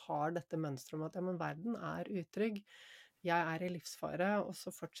fortsatt har dette mønstret om at ja, men verden er utrygg, jeg er i livsfare, og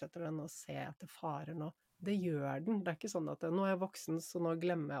så fortsetter den å se etter farer nå. Det gjør den. Det er ikke sånn at nå er jeg voksen, så nå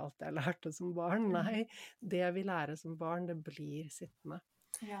glemmer jeg alt jeg lærte som barn. Nei, det vi lærer som barn, det blir sittende.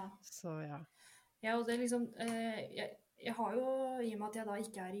 Ja. Så ja. Ja, og det er liksom, jeg har jo, i og med at jeg da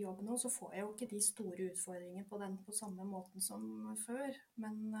ikke er i jobb nå, så får jeg jo ikke de store utfordringene på samme måten som før.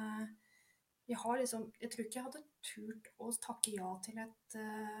 Men Jeg tror ikke jeg hadde turt å takke ja til et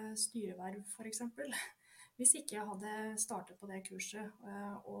styreverv, for eksempel. Hvis ikke jeg hadde startet på det kurset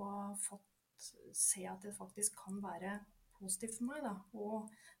og fått se at det faktisk kan være positivt for meg, da. Og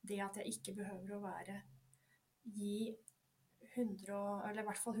det at jeg ikke behøver å gi 100, eller i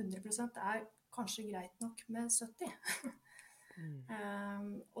hvert fall 100%, det er kanskje greit nok med 70.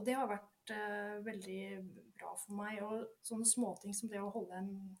 Og det har vært veldig bra for meg. Og sånne småting som det å holde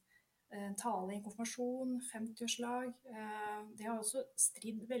en tale i en konfirmasjon, 50-årslag, det har også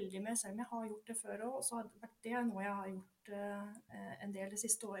stridd veldig med, selv om jeg har gjort det før også, så har det vært noe jeg har gjort en del det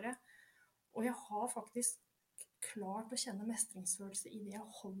siste året. Og jeg har faktisk klart å kjenne mestringsfølelse i det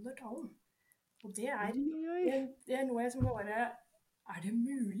jeg holder talen. Og det er noe jeg som bare, er det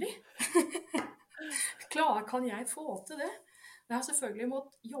mulig? Kan jeg få til det? Jeg har selvfølgelig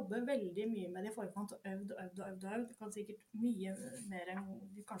måttet jobbe veldig mye med det i forkant, og øvd. Det kan sikkert mye mer enn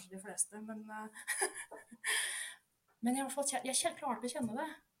kanskje de fleste, men men i hvert fall, jeg klarte å kjenne det,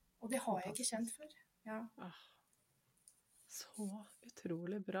 og det har jeg ikke kjent før. Ja. Så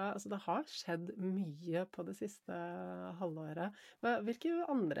utrolig bra. Altså, det har skjedd mye på det siste halvåret. Hvilke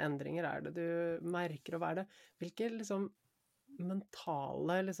andre endringer er det du merker, og hva er det? Hvilke liksom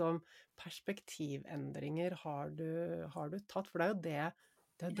mentale perspektivendringer har du tatt? For det er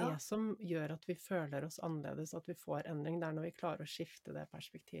jo det som gjør at vi føler oss annerledes, at vi får endring. Det er når vi klarer å skifte det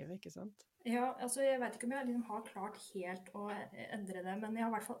perspektivet, ikke sant? Ja, altså jeg vet ikke om jeg liksom har klart helt å endre det, men jeg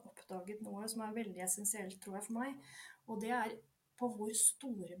har i hvert fall oppdaget noe som er veldig essensielt, tror jeg, for meg. Og det er på hvor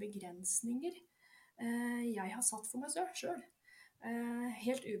store begrensninger jeg har satt for meg selv.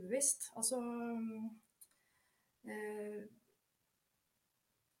 Helt ubevisst. Altså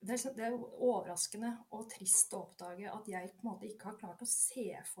det er overraskende og trist å oppdage at jeg på en måte ikke har klart å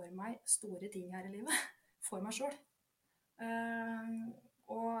se for meg store ting her i livet for meg selv.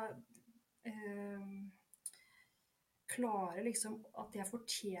 Klare liksom at jeg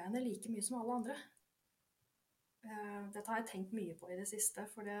fortjener like mye som alle andre. Dette har jeg tenkt mye på i det siste,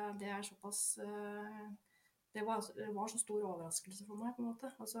 for det er såpass det var så stor overraskelse for meg, på en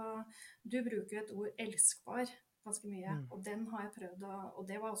måte. Altså, du bruker et ord 'elskbar' ganske mye, og den har jeg prøvd og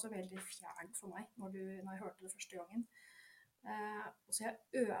det var også veldig fjernt for meg når jeg hørte det første gangen. Så jeg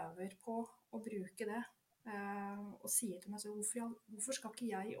øver på å bruke det, og sier til meg selv, hvorfor skal ikke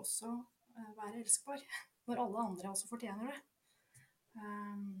jeg også være elskbar, når alle andre også fortjener det?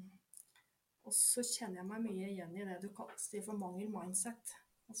 Og så kjenner jeg meg mye igjen i det du sier for mangel mindset.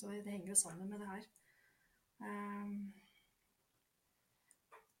 Altså, det henger jo sammen med det her.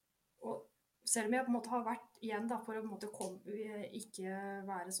 Og selv om jeg på en måte har vært igjen da, for å på en måte ikke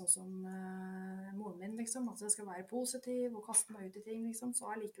være sånn som moren min, liksom, at jeg skal være positiv og kaste meg ut i ting, liksom, så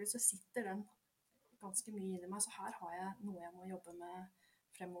allikevel så sitter den ganske mye inni meg, så her har jeg noe jeg må jobbe med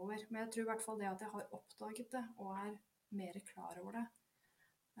fremover. Men jeg tror i hvert fall det at jeg har oppdaget det, og er mer klar over det,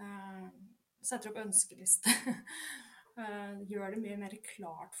 setter opp ønskeliste, gjør det mye mer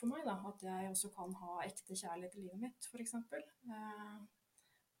klart for meg da, at jeg også kan ha ekte kjærlighet i livet mitt, for eksempel.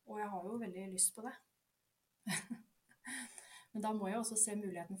 Og jeg har jo veldig lyst på det. Men da må jeg også se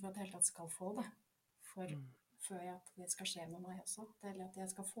muligheten for at jeg helt tatt skal få det, før det skal skje med meg også, eller at jeg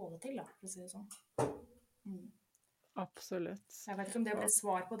skal få det til da, for å si det sånn. Absolutt. Jeg vet ikke om det ble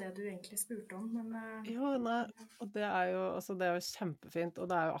svar på det du egentlig spurte om, men... Jo, nei, og det er jo kjempefint, og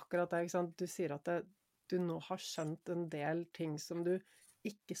det er jo akkurat det, ikke sant? Du sier at du nå har skjønt en del ting som du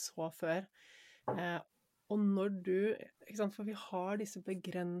ikke så før. Og når ikke sant, for vi har disse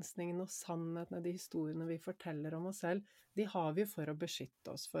begrensningene og sannhetene, de historiene vi forteller om oss selv, de har vi for å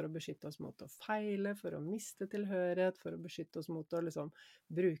beskytte oss mot å feile, for å miste tilhørighet, for å beskytte oss mot å liksom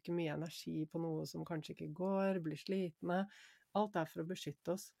bruke mye energi på noe som kanskje ikke går, bli slitne. Alt er for å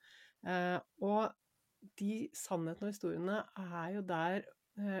beskytte oss. Og de sannhetene og historiene er jo der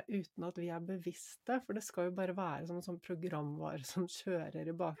uten at vi er bevisste, for det skal jo bare være som en sånn programvare som kjører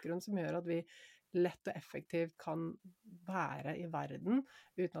i bakgrunnen, som gjør at vi lett og effektivt kan være i verden,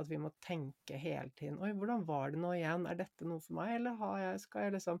 uten at vi må tenke hele tiden, oi, hvordan var det nå igjen, er dette noe for meg, eller skal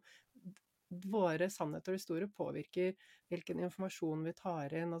jeg liksom, våre sannheter og historier påvirker hvilken informasjon vi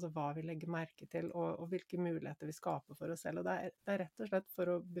tar inn, altså hva vi legger merke til, og hvilke muligheter vi skaper for oss selv, og det er rett og slett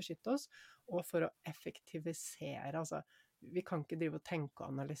for å beskytte oss, og for å effektivisere, altså, vi kan ikke drive og tenke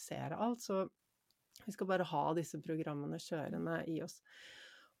og analysere alt, så vi skal bare ha disse programmene kjørende i oss.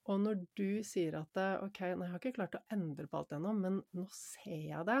 Og når du sier at ok, nei, jeg har ikke klart å endre på alt ennå, men nå ser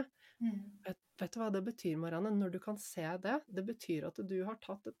jeg det. Vet du hva det betyr, Marianne? Når du kan se det, det betyr at du har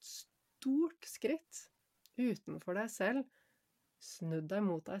tatt et stort skritt utenfor deg selv, snudd deg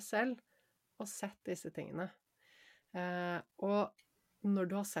mot deg selv, og sett disse tingene. Og når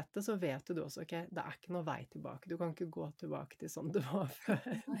du har sett det, så vet du også, ok, det ikke noe vei tilbake. Du kan ikke gå tilbake til sånn det var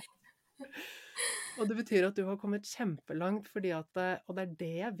før. Nei. Og det betyr at du har kommet kjempelangt, fordi at, og det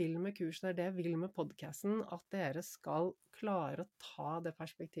det jeg vil med kursen, det det jeg vil med podcasten, at dere skal klare å ta det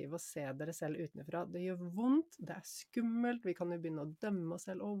perspektivet og se dere selv utenfra. Det gjør vondt, det skummelt, vi kan jo begynne å dømme oss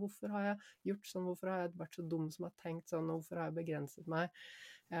selv. Å, hvorfor har jeg gjort sånn, hvorfor har jeg vært så dum som har tenkt sånn, og hvorfor har jeg begrenset meg?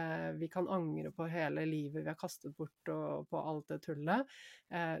 Vi kan angre på hele livet vi har kastet bort, og på alt det tullet.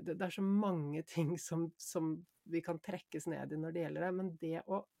 Det så mange ting som vi kan trekkes ned i når det gjelder det, men det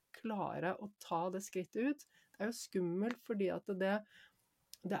å klare å ta det skrittet ut, det jo skummelt fordi at det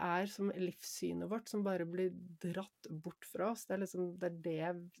som livssynet vårt som bare blir dratt bort fra oss. Det liksom,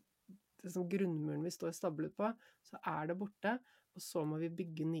 det som grunnmuren vi står stablet på, så det borte, og så må vi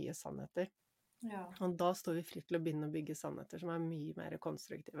bygge nye sannheter. Ja. Og da står vi fritt til å begynne å bygge sannheter som mye mer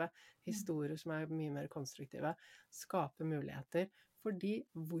konstruktive, historier som mye mer konstruktive, skape muligheter. Fordi,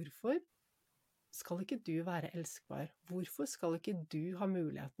 hvorfor skal ikke du være elskbar? Hvorfor skal ikke du ha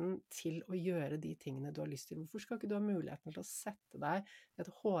muligheten til å gjøre de tingene du har lyst til? Hvorfor skal ikke du ha muligheten til å sette deg et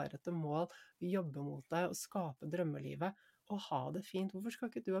hårete mål, jobbe mot deg og skape drømmelivet og ha det fint? Hvorfor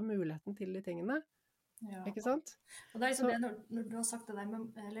skal ikke du ha muligheten til de tingene? Ja. Ikke sant? Og det liksom det når du har sagt det der med,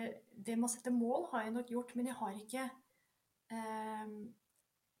 eller det med å sette mål har jeg nok gjort, men jeg har ikke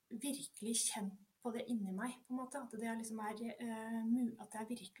virkelig kjent på det inni meg, på en måte. At det liksom at det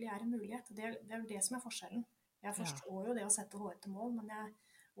virkelig en mulighet. Det jo det som forskjellen. Jeg forstår jo det å sette hårete mål,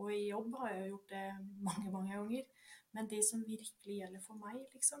 og i jobb har jeg jo gjort det mange, mange ganger. Men det som virkelig gjelder for meg,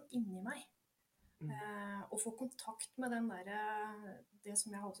 liksom, inni meg, å få kontakt med den der, det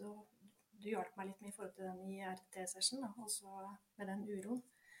som jeg også, du hjalp meg litt med i forhold til den i RTT-session, også med den uroen.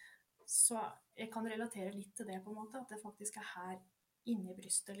 Så jeg kan relatere litt til det, på en måte, at det faktisk her inni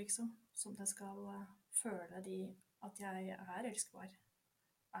brystet, liksom, som det skal føle at jeg elskbar,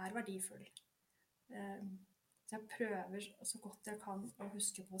 verdifull. Så jeg prøver så godt jeg kan å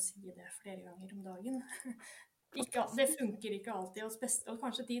huske på å si det flere ganger om dagen. Det funker ikke alltid, og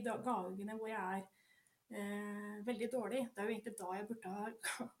kanskje de dagene hvor jeg veldig dårlig, det jo egentlig da jeg burde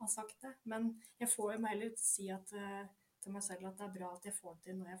ha sagt det, men jeg får jo meg heller si til meg selv at det bra at jeg får det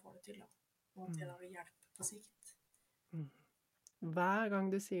til når jeg får det til, da. Og at det da vil hjelpe på sikt. Hver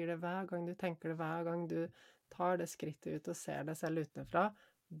gang du sier det, hver gang du tenker det, hver gang du tar det skrittet ut og ser deg selv utenfra,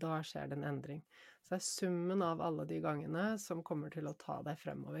 da skjer det en endring. Så det summen av alle de gangene som kommer til å ta deg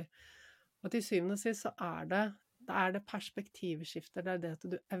fremover. Og til syvende og sist så det perspektivskifter, det det at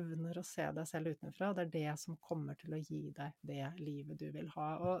du evner å se deg selv utenfra, det det som kommer til å gi deg det livet du vil ha.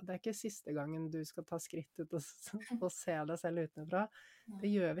 Og det ikke siste gangen du skal ta skritt ut og se deg selv utenfra. Det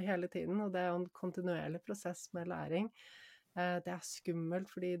gjør vi hele tiden, og det en kontinuerlig prosess med læring. Det skummelt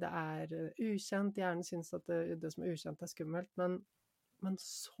fordi det ukjent, hjernen synes at det som ukjent skummelt, men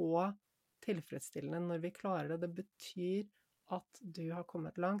så tilfredsstillende når vi klarer det. Det betyr at du har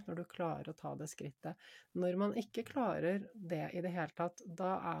kommet langt når du klarer å ta det skrittet. Når man ikke klarer det i det hele tatt,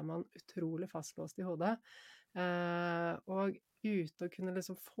 da man utrolig fastlåst i hodet. Og uten å kunne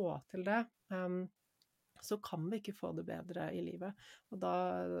liksom få til det, så kan vi ikke få det bedre i livet. Og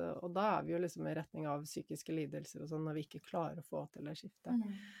da vi jo liksom i retning av psykiske lidelser og sånn, når vi ikke klarer å få til det skiftet.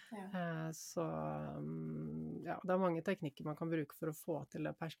 Så ja, det mange teknikker man kan bruke for å få til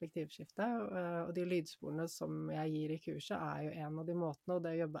det perspektivskiftet, og de lydsporene som jeg gir i kurset jo en av de måtene, og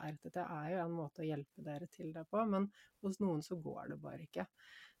det å jobbe RTT jo en måte å hjelpe dere til det på, men hos noen så går det bare ikke.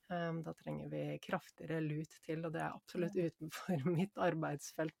 Da trenger vi kraftigere lut til, og det absolutt utenfor mitt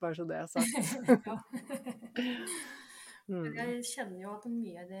arbeidsfelt, bare så det sagt. Men jeg kjenner jo at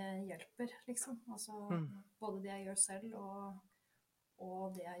mye det hjelper, liksom. Altså, både det jeg gjør selv,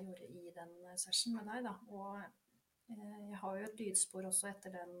 og det jeg gjorde i den session med deg, da. Og jeg har jo et lydspor også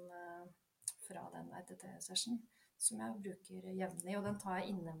etter fra den RTT-session, som jeg bruker jevnlig, og den tar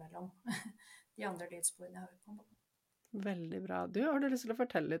jeg innimellom de andre lydsporene jeg hører på. Veldig bra. Du, har du lyst til å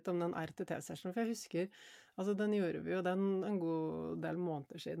fortelle litt om den RTT-sessionen? For jeg husker, altså den gjorde vi jo en god del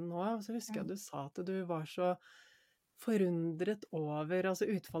måneder siden nå, og så husker jeg at du sa at du var så forundret over, altså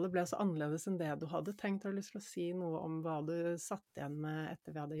utfallet ble så annerledes enn det du hadde tenkt. Har du lyst til å si noe om hva du satt igjen med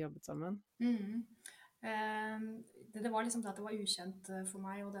etter vi hadde jobbet sammen? Det var liksom det at det var ukjent for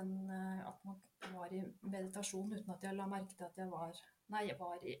meg, og at man var i meditasjon uten at jeg la merke til at jeg var i,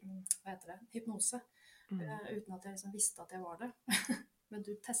 hva heter det, hypnose. Uten at jeg liksom visste at jeg var det. Men du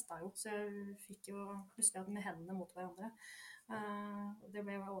testet jo, så jeg fikk jo plutselig med hendene mot hverandre. Det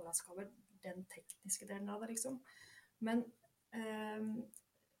ble jeg overrasket over den tekniske delen av det, liksom. Men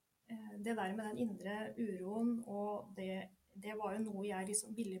det der med den indre uroen, og det var jo noe jeg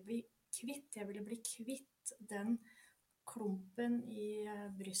liksom ville bli kvitt. Jeg ville bli kvitt den klumpen i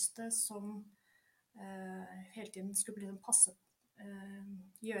brystet som hele tiden skulle liksom passe,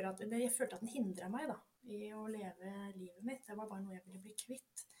 gjøre at jeg følte at den hindret meg da, i å leve livet mitt. Det var bare noe jeg ville bli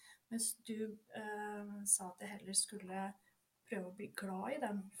kvitt. Mens du sa at jeg heller skulle prøve å bli glad i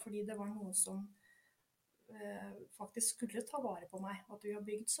den, fordi det var noe som faktisk skulle ta vare på meg, at du har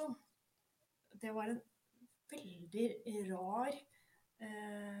bygd sånn. Det var en veldig rar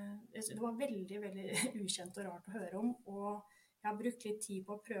det var veldig, veldig ukjent og rart å høre om, og jeg har brukt litt tid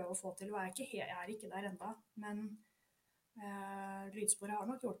på å prøve å få til, og jeg er ikke der enda, men lydsporet har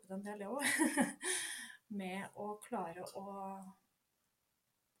nok hjulpet en del det også, med å klare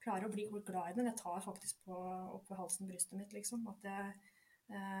å bli glad i den. Jeg tar faktisk opp på halsen brystet mitt, liksom, at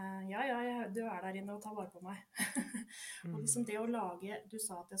du er der inne og tar vare på meg. Og liksom det å lage, du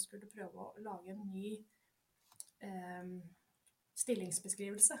sa at jeg skulle prøve å lage en ny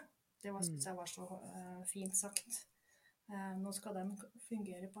stillingsbeskrivelse. Det synes jeg var så fint sagt. Nå skal den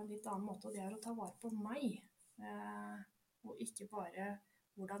fungere på en litt annen måte, og det er å ta vare på meg. Og ikke bare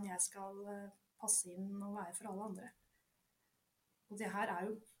hvordan jeg skal passe inn og være for alle andre. Og det her er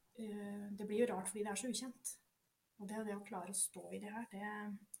jo, det blir jo rart fordi det er så ukjent. Og det å klare å stå i det her,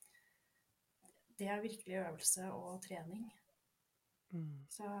 det er virkelig øvelse og trening.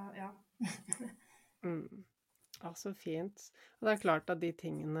 Så ja. Ja, så fint. Og det er klart at de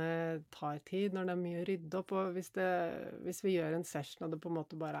tingene tar tid når det er mye å rydde opp, og hvis vi gjør en session og det på en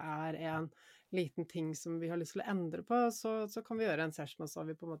måte bare er en liten ting som vi har lyst til å endre på, så kan vi gjøre en session, og så har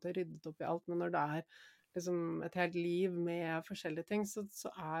vi på en måte ryddet opp i alt. Men når det er liksom et helt liv med forskjellige ting, så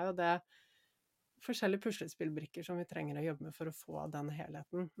er jo det forskjellige puslespillbrikker som vi trenger å jobbe med for å få den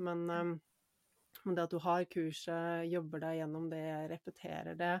helheten. Men det at du har kurset, jobber deg gjennom det,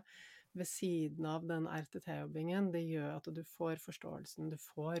 repeterer det, ved siden av den RTT-jobbingen, det gjør at du får forståelsen, du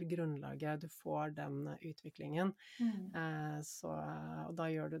får grunnlaget, du får den utviklingen. Og da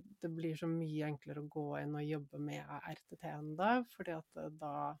gjør det blir så mye enklere å gå inn og jobbe med RTT-en da, fordi at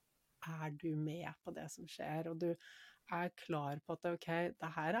da er du med på det som skjer, og du er klar på at ok, det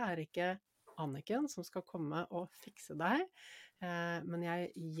her er ikke Anniken som skal komme og fikse deg, men jeg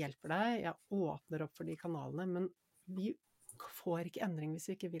hjelper deg, jeg åpner opp for de kanalene, men vi får ikke endring hvis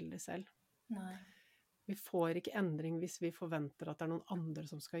vi ikke vil det selv. Nei. Vi får ikke endring hvis vi forventer at det er noen andre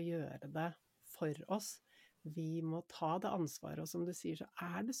som skal gjøre det for oss. Vi må ta det ansvaret, og som du sier, så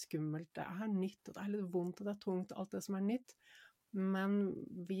er det skummelt, det er nytt, og det er litt vondt, og det er tungt, alt det som er nytt. Men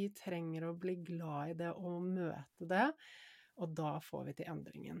vi trenger å bli glad i det og møte det, og da får vi til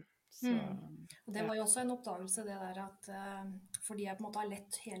endringen. Så, og det var jo også en oppdagelse det der at fordi jeg på en måte har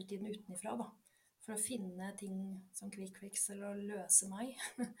lett hele tiden utenifra da, for å finne ting som quick fix eller å løse meg.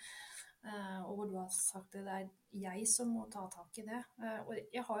 Og hvor du har sagt det er jeg som må ta tak i det. Og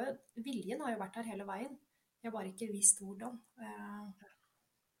viljen har jo vært der hele veien. Jeg har bare ikke visst hvordan.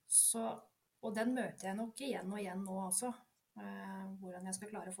 Og den møter jeg nok igjen og igjen nå også. Hvordan jeg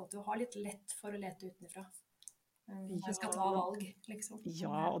skal klare å få til å ha litt lett for å lete utenifra. Jeg skal ta valg, liksom.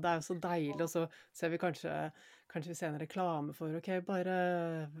 Ja, og det er jo så deilig, og så ser vi kanskje vi ser en reklame for, ok, bare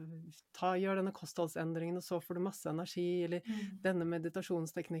gjør denne kostholdsendringen, og så får du masse energi, eller denne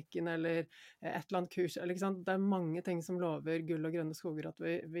meditasjonsteknikken, eller et eller annet kurs, eller ikke sant? Det er mange ting som lover gull og grønne skoger, at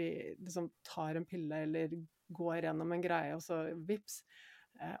vi liksom tar en pille, eller går gjennom en greie, og så vips.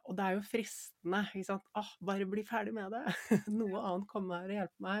 Og det er jo fristende, ikke sant? Bare bli ferdig med det. Noe annet kommer her og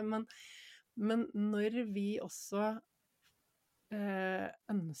hjelper meg, men når vi også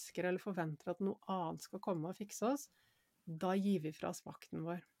ønsker eller forventer at noe annet skal komme og fikse oss, da gir vi fra oss makten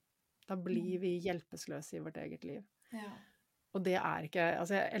vår. Da blir vi hjelpeløse i vårt eget liv. Ja. Og det er ikke,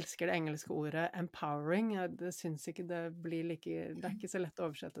 altså jeg elsker det engelske ordet empowering, det synes ikke det blir det er ikke så lett å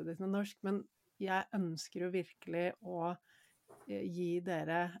oversette det til norsk, men jeg ønsker jo virkelig å gi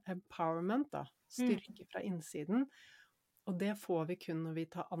dere empowerment da, styrke fra innsiden. Og det får vi kun når vi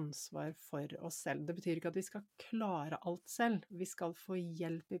tar ansvar for oss selv. Det betyr ikke at vi skal klare alt selv. Vi skal få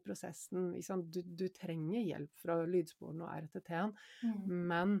hjelp i prosessen. Du trenger hjelp fra lydsporene og RTT-en,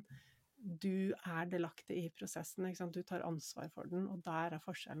 men du er delaktig i prosessen. Ikke sant? Du tar ansvar for den, og der er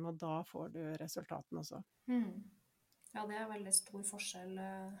forskjellen, og da får du resultatene også. Ja, det er veldig stor forskjell.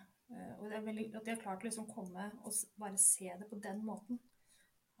 Og det er veldig, at de har klart å liksom komme og bare se det på den måten,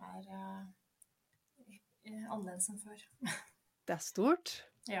 er annerledes enn før. Det er stort.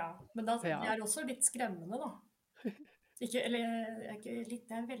 Ja, men det er også litt skremmende da. Det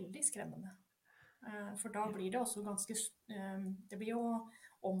er veldig skremmende. For da blir det også ganske, det blir jo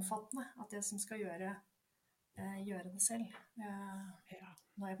omfattende at det som skal gjøre det selv. Når jeg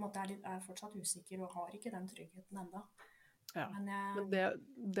på en måte er fortsatt usikker og har ikke den tryggheten enda. Ja. Men Men jeg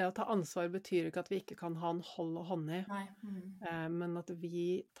det å ta ansvar betyr ikke at vi ikke kan ha en hold og hånd i, Nei. men at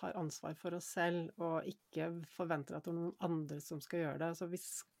vi tar ansvar for oss selv og ikke forventer at det er noen andre som skal gjøre det.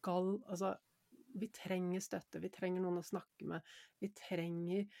 Altså, vi trenger støtte, vi trenger noen å snakke med, vi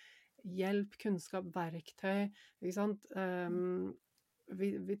trenger hjelp, kunnskap, verktøy, ikke sant?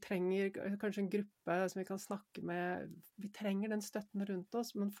 Vi trenger kanskje en gruppe som vi kan snakke med, vi trenger den støtten rundt oss,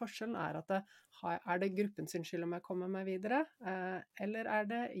 men forskjellen er at er det gruppen sin skyld om jeg kommer meg videre, eller er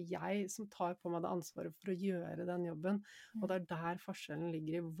det jeg som tar på meg det ansvaret for å gjøre den jobben, og det er der forskjellen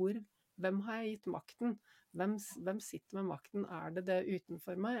ligger i hvem har jeg gitt makten? Hvem sitter med makten? Er det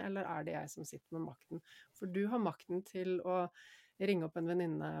utenfor meg, eller er det jeg som sitter med makten? For du har makten til å ringe opp en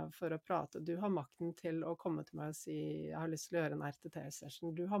venninne for å prate, du har makten til å komme til meg og si jeg har lyst til å gjøre en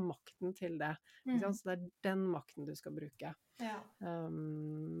RTT-session, du har makten til det, ikke sant? Så det er den makten du skal bruke. Ja.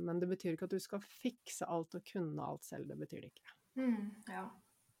 Men det betyr ikke at du skal fikse alt og kunne alt selv, det betyr det ikke. Ja.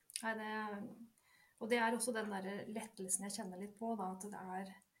 Nei, og det er også den der lettelsen jeg kjenner litt på, da, at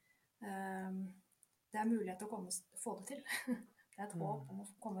det er mulighet til å få det til. Det er et håp om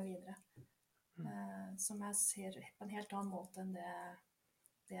å komme videre. Som jeg ser på en helt annen måte enn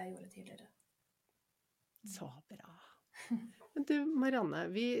det jeg gjorde tidligere. Så bra. Men du, Marianne,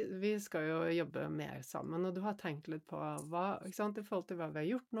 vi skal jo jobbe mer sammen, og du har tenkt litt på ikke sant, i forhold til hva vi har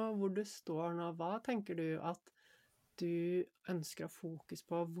gjort nå, hvor du står nå, hva tenker du at du ønsker å ha fokus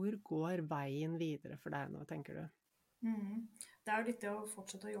på? Hvor går veien videre for deg nå, tenker du? Det er jo litt det å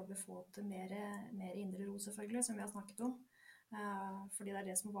fortsette å jobbe, få til mer indre ro, selvfølgelig, som vi har snakket om. Fordi det er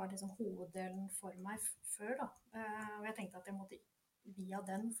det som var liksom hoveddelen for meg før, da. Og jeg tenkte at jeg måtte via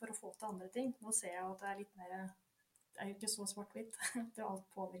den for å få til andre ting. Nå ser jeg at det er litt mer, det er jo ikke så svart-hvitt, at alt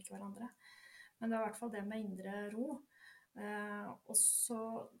påvirker hverandre. Men det er i hvert fall det med indre ro. Og så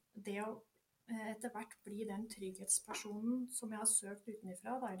det å etter hvert bli den trygghetspersonen som jeg har søkt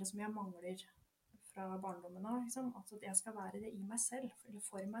utenifra, da, eller som jeg mangler fra barndommen av, liksom. Altså at jeg skal være det i meg selv, eller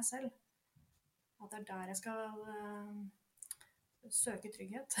for meg selv. At det er der jeg skal søke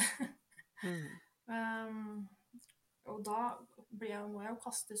trygghet. Og da må jeg jo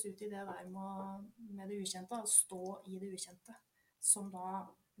kastes ut i det der med det ukjente, og stå i det ukjente, som da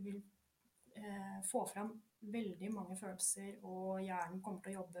vil få fram veldig mange følelser, og hjernen kommer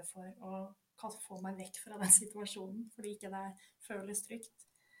til å jobbe for å få meg vekk fra den situasjonen, fordi ikke det føles trygt.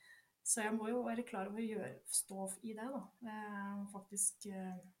 Så jeg må jo være klar over å stå i det, da. Faktisk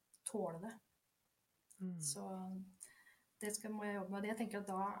tåle det. Så det må jeg jobbe med. Jeg tenker at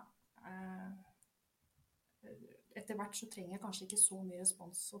da etter hvert så trenger jeg kanskje ikke så mye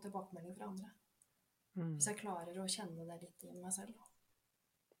respons og tilbakemelding fra andre. Hvis jeg klarer å kjenne det litt i meg selv.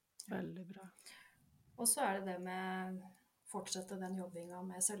 Veldig bra. Og så er det med fortsette den jobbinga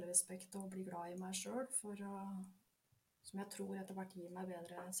med selvrespekt og bli glad i meg selv, som jeg tror etter hvert gir meg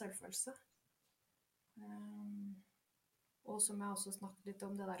bedre selvfølelse. Og som jeg også snakket litt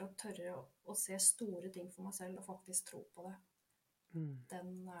om, det der å tørre å se store ting for meg selv og faktisk tro på det. Den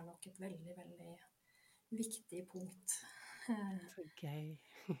er nok et veldig, veldig viktig punkt. Så gøy.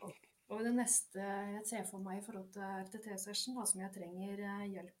 Og det neste jeg ser for meg i forhold til RTT-session, som jeg trenger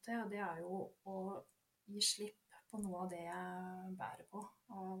hjelp til, det er jo å gi slipp på noe av det jeg bærer på,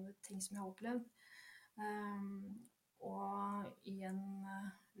 av ting som jeg har opplevd. Og i en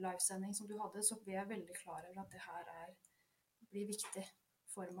livesending som du hadde, så ble jeg veldig klar over at det her blir viktig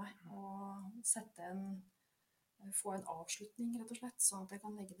for meg. Å få en avslutning, rett og slett, sånn at jeg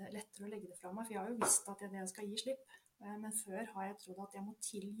kan lettere å legge det fra meg. For jeg har jo visst at jeg skal gi slipp, men før har jeg trodd at jeg må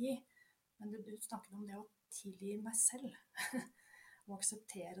tilgi. Men du snakket om det å tilgi meg selv, og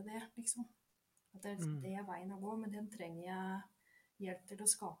akseptere det, liksom. At det er veien å gå, men den trenger jeg hjelp til å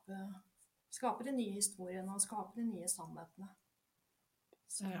skape de nye historiene og skape de nye sannhetene.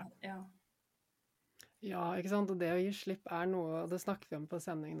 Så, ja. Ja, ikke sant? Og det å gi slipp er noe, og det snakker vi om på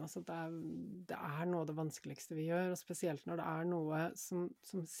sendingen også, det er noe av det vanskeligste vi gjør, og spesielt når det er noe som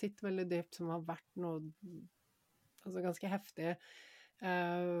sitter veldig dypt, som har vært noe altså ganske heftig,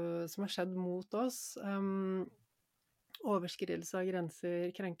 som har skjedd mot oss. Overskridelse av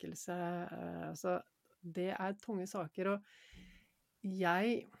grenser, krenkelse, altså det er tunge saker, og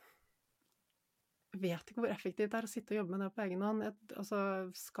jeg vet ikke hvor effektivt det er å sitte og jobbe med det på egen hånd. Altså,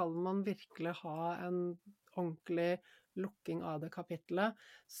 skal man virkelig ha en ordentlig lukking av det kapitlet,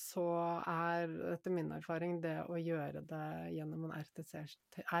 så er etter min erfaring det å gjøre det gjennom en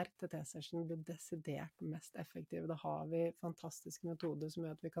RTT-session det desidert mest effektive. Da har vi fantastiske metoder som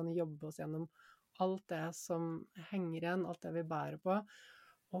gjør at vi kan jobbe oss gjennom alt det som henger igjen, alt det vi bærer på,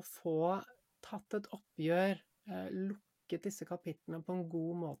 og få tatt et oppgjør, lukket disse kapitlene på en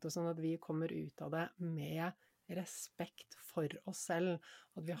god måte, sånn at vi kommer ut av det med respekt for oss selv,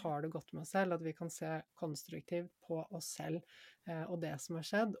 at vi har det godt med oss selv, at vi kan se konstruktivt på oss selv og det som har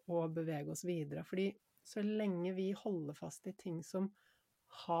skjedd, og bevege oss videre. Fordi så lenge vi holder fast i ting som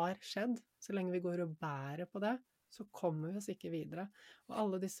har skjedd, så lenge vi går og bærer på det, så kommer vi oss ikke videre. Og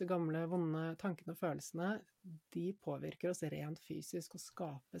alle disse gamle, vonde tankene og følelsene, de påvirker oss rent fysisk og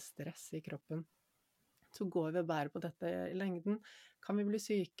skaper stress i kroppen. Så går vi og bærer på dette i lengden, kan vi bli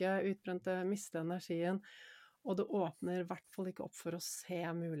syke, utbrente, miste energien, og det åpner i hvert fall ikke opp for å se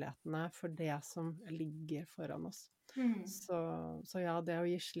mulighetene for det som ligger foran oss. Så ja, det å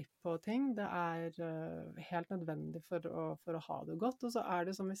gi slipp på ting, det helt nødvendig for å ha det godt. Og så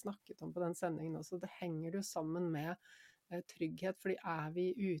det som vi snakket om på den sendingen også, det henger jo sammen med trygghet, fordi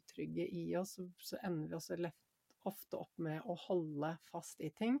vi utrygge i oss, så ender vi også ofte opp med å holde fast i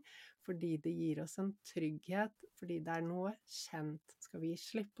ting, fordi det gir oss en trygghet, fordi det noe kjent. Skal vi gi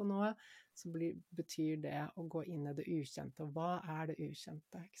slipp på noe, så betyr det å gå inn i det ukjente. Og hva det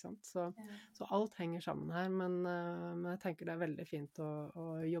ukjente, ikke sant? Så alt henger sammen her, men jeg tenker det veldig fint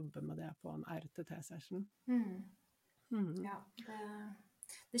å jobbe med det på en RTT-session. Ja,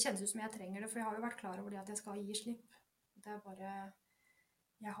 det kjennes ut som jeg trenger det, for jeg har jo vært klar over det at jeg skal gi slipp. Det bare...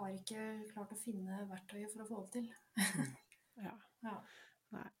 Jeg har ikke klart å finne verktøyet for å få det til. Ja. Ja.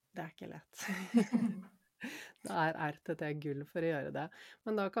 Nei, det ikke lett. Da RTT gull for å gjøre det.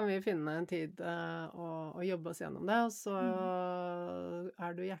 Men da kan vi finne en tid og jobbe oss gjennom det, og så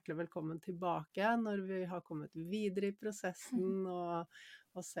du hjertelig velkommen tilbake når vi har kommet videre i prosessen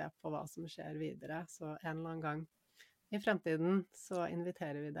og se på hva som skjer videre. Så en eller annen gang i fremtiden så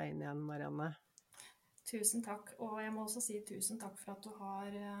inviterer vi deg inn igjen, Marianne. Tusen takk, og jeg må også si tusen takk for at du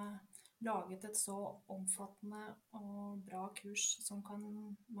har laget et så omfattende og bra kurs som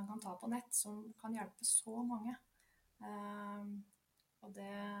man kan ta på nett, som kan hjelpe så mange. Og det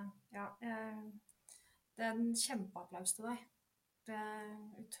en kjempeapplaus til deg. Det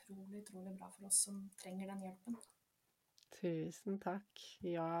utrolig, utrolig bra for oss som trenger den hjelpen. Tusen takk.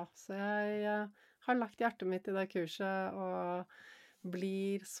 Ja, så jeg har lagt hjertet mitt i det kurset, og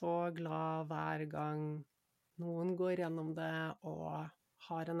blir så glad hver gang noen går gjennom det og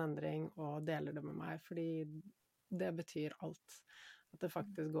har en endring og deler det med meg, fordi det betyr alt. At det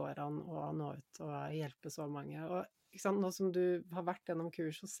faktisk går an å nå ut og hjelpe så mange. Og ikke sant, nå som du har vært gjennom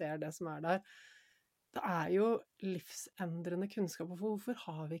kurs og ser det som der, det jo livsendrende kunnskap. Hvorfor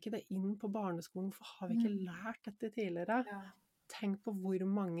har vi ikke det inn på barneskolen? Hvorfor har vi ikke lært dette tidligere? Ja. Tenk på hvor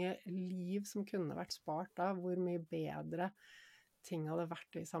mange liv som kunne vært spart da, hvor mye bedre ting hadde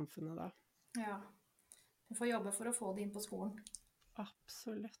vært i samfunnet da. Ja, du får jobbe for å få det inn på skolen.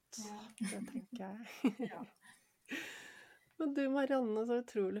 Absolutt, ja. Det tenker jeg. Ja. Men du, Marianne, så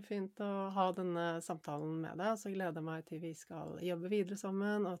utrolig fint å ha denne samtalen med deg, så gleder jeg meg til vi skal jobbe videre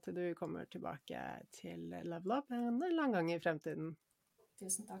sammen, og til du kommer tilbake til Level Up en lang gang i fremtiden.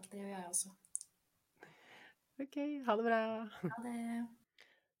 Tusen takk, det gjør jeg også. Ok, ha det bra. Ha det.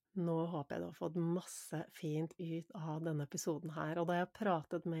 Nå håper jeg du har fått masse fint ut av denne episoden her, og da jeg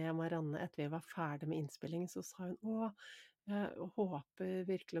pratet med Marianne etter vi var ferdig med innspilling, så sa hun, jeg håper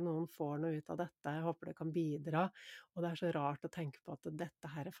virkelig noen får noe ut av dette, jeg håper det kan bidra, og det så rart å tenke på at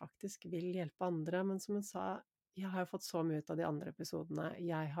dette her faktisk vil hjelpe andre, men som hun sa, jeg har jo fått så mye ut av de andre episodene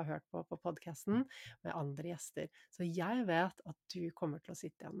jeg har hørt på podcasten med andre gjester, så jeg vet at du kommer til å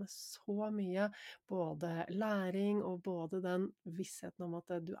sitte igjen med så mye, både læring og både den vissheten om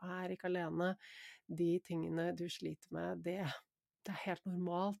at du ikke alene, de tingene du sliter med, det helt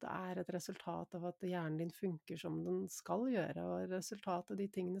normalt, det et resultat av at hjernen din funker som den skal gjøre, og resultatet av de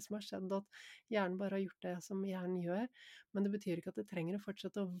tingene som har skjedd, at hjernen bare har gjort det som hjernen gjør, men det betyr ikke at det trenger å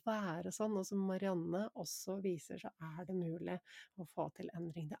fortsette å være sånn, og som Marianne også viser, så det mulig å få til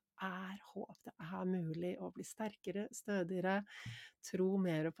endring. Det håp, det mulig å bli sterkere, stødigere, tro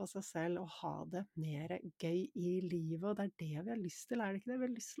mer på seg selv og ha det mer gøy i livet, og det det vi har lyst til, det ikke det? Vi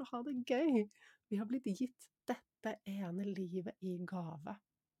har lyst til å ha det gøy! Vi har blitt gitt dette ene livet i gave.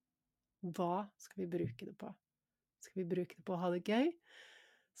 Hva skal vi bruke det på? Skal vi bruke det på å ha det gøy?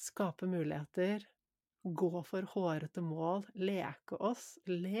 Skape muligheter? Gå for hårete mål? Leke oss?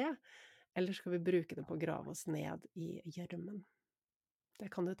 Le? Eller skal vi bruke det på å grave oss ned i gjørmen?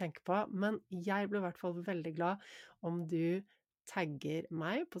 Det kan du tenke på, men jeg ble i hvert fall veldig glad om du tagger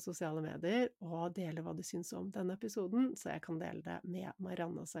meg på sosiale medier og deler hva du synes om denne episoden, så jeg kan dele det med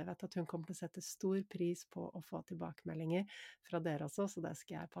Marianne, så jeg vet at hun kommer til å sette stor pris på å få tilbakemeldinger fra dere også, så det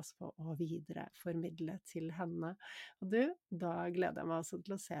skal jeg passe på å videreformidle til henne. Og du, da gleder jeg meg også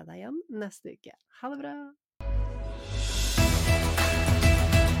til å se deg igjen neste uke. Ha det bra!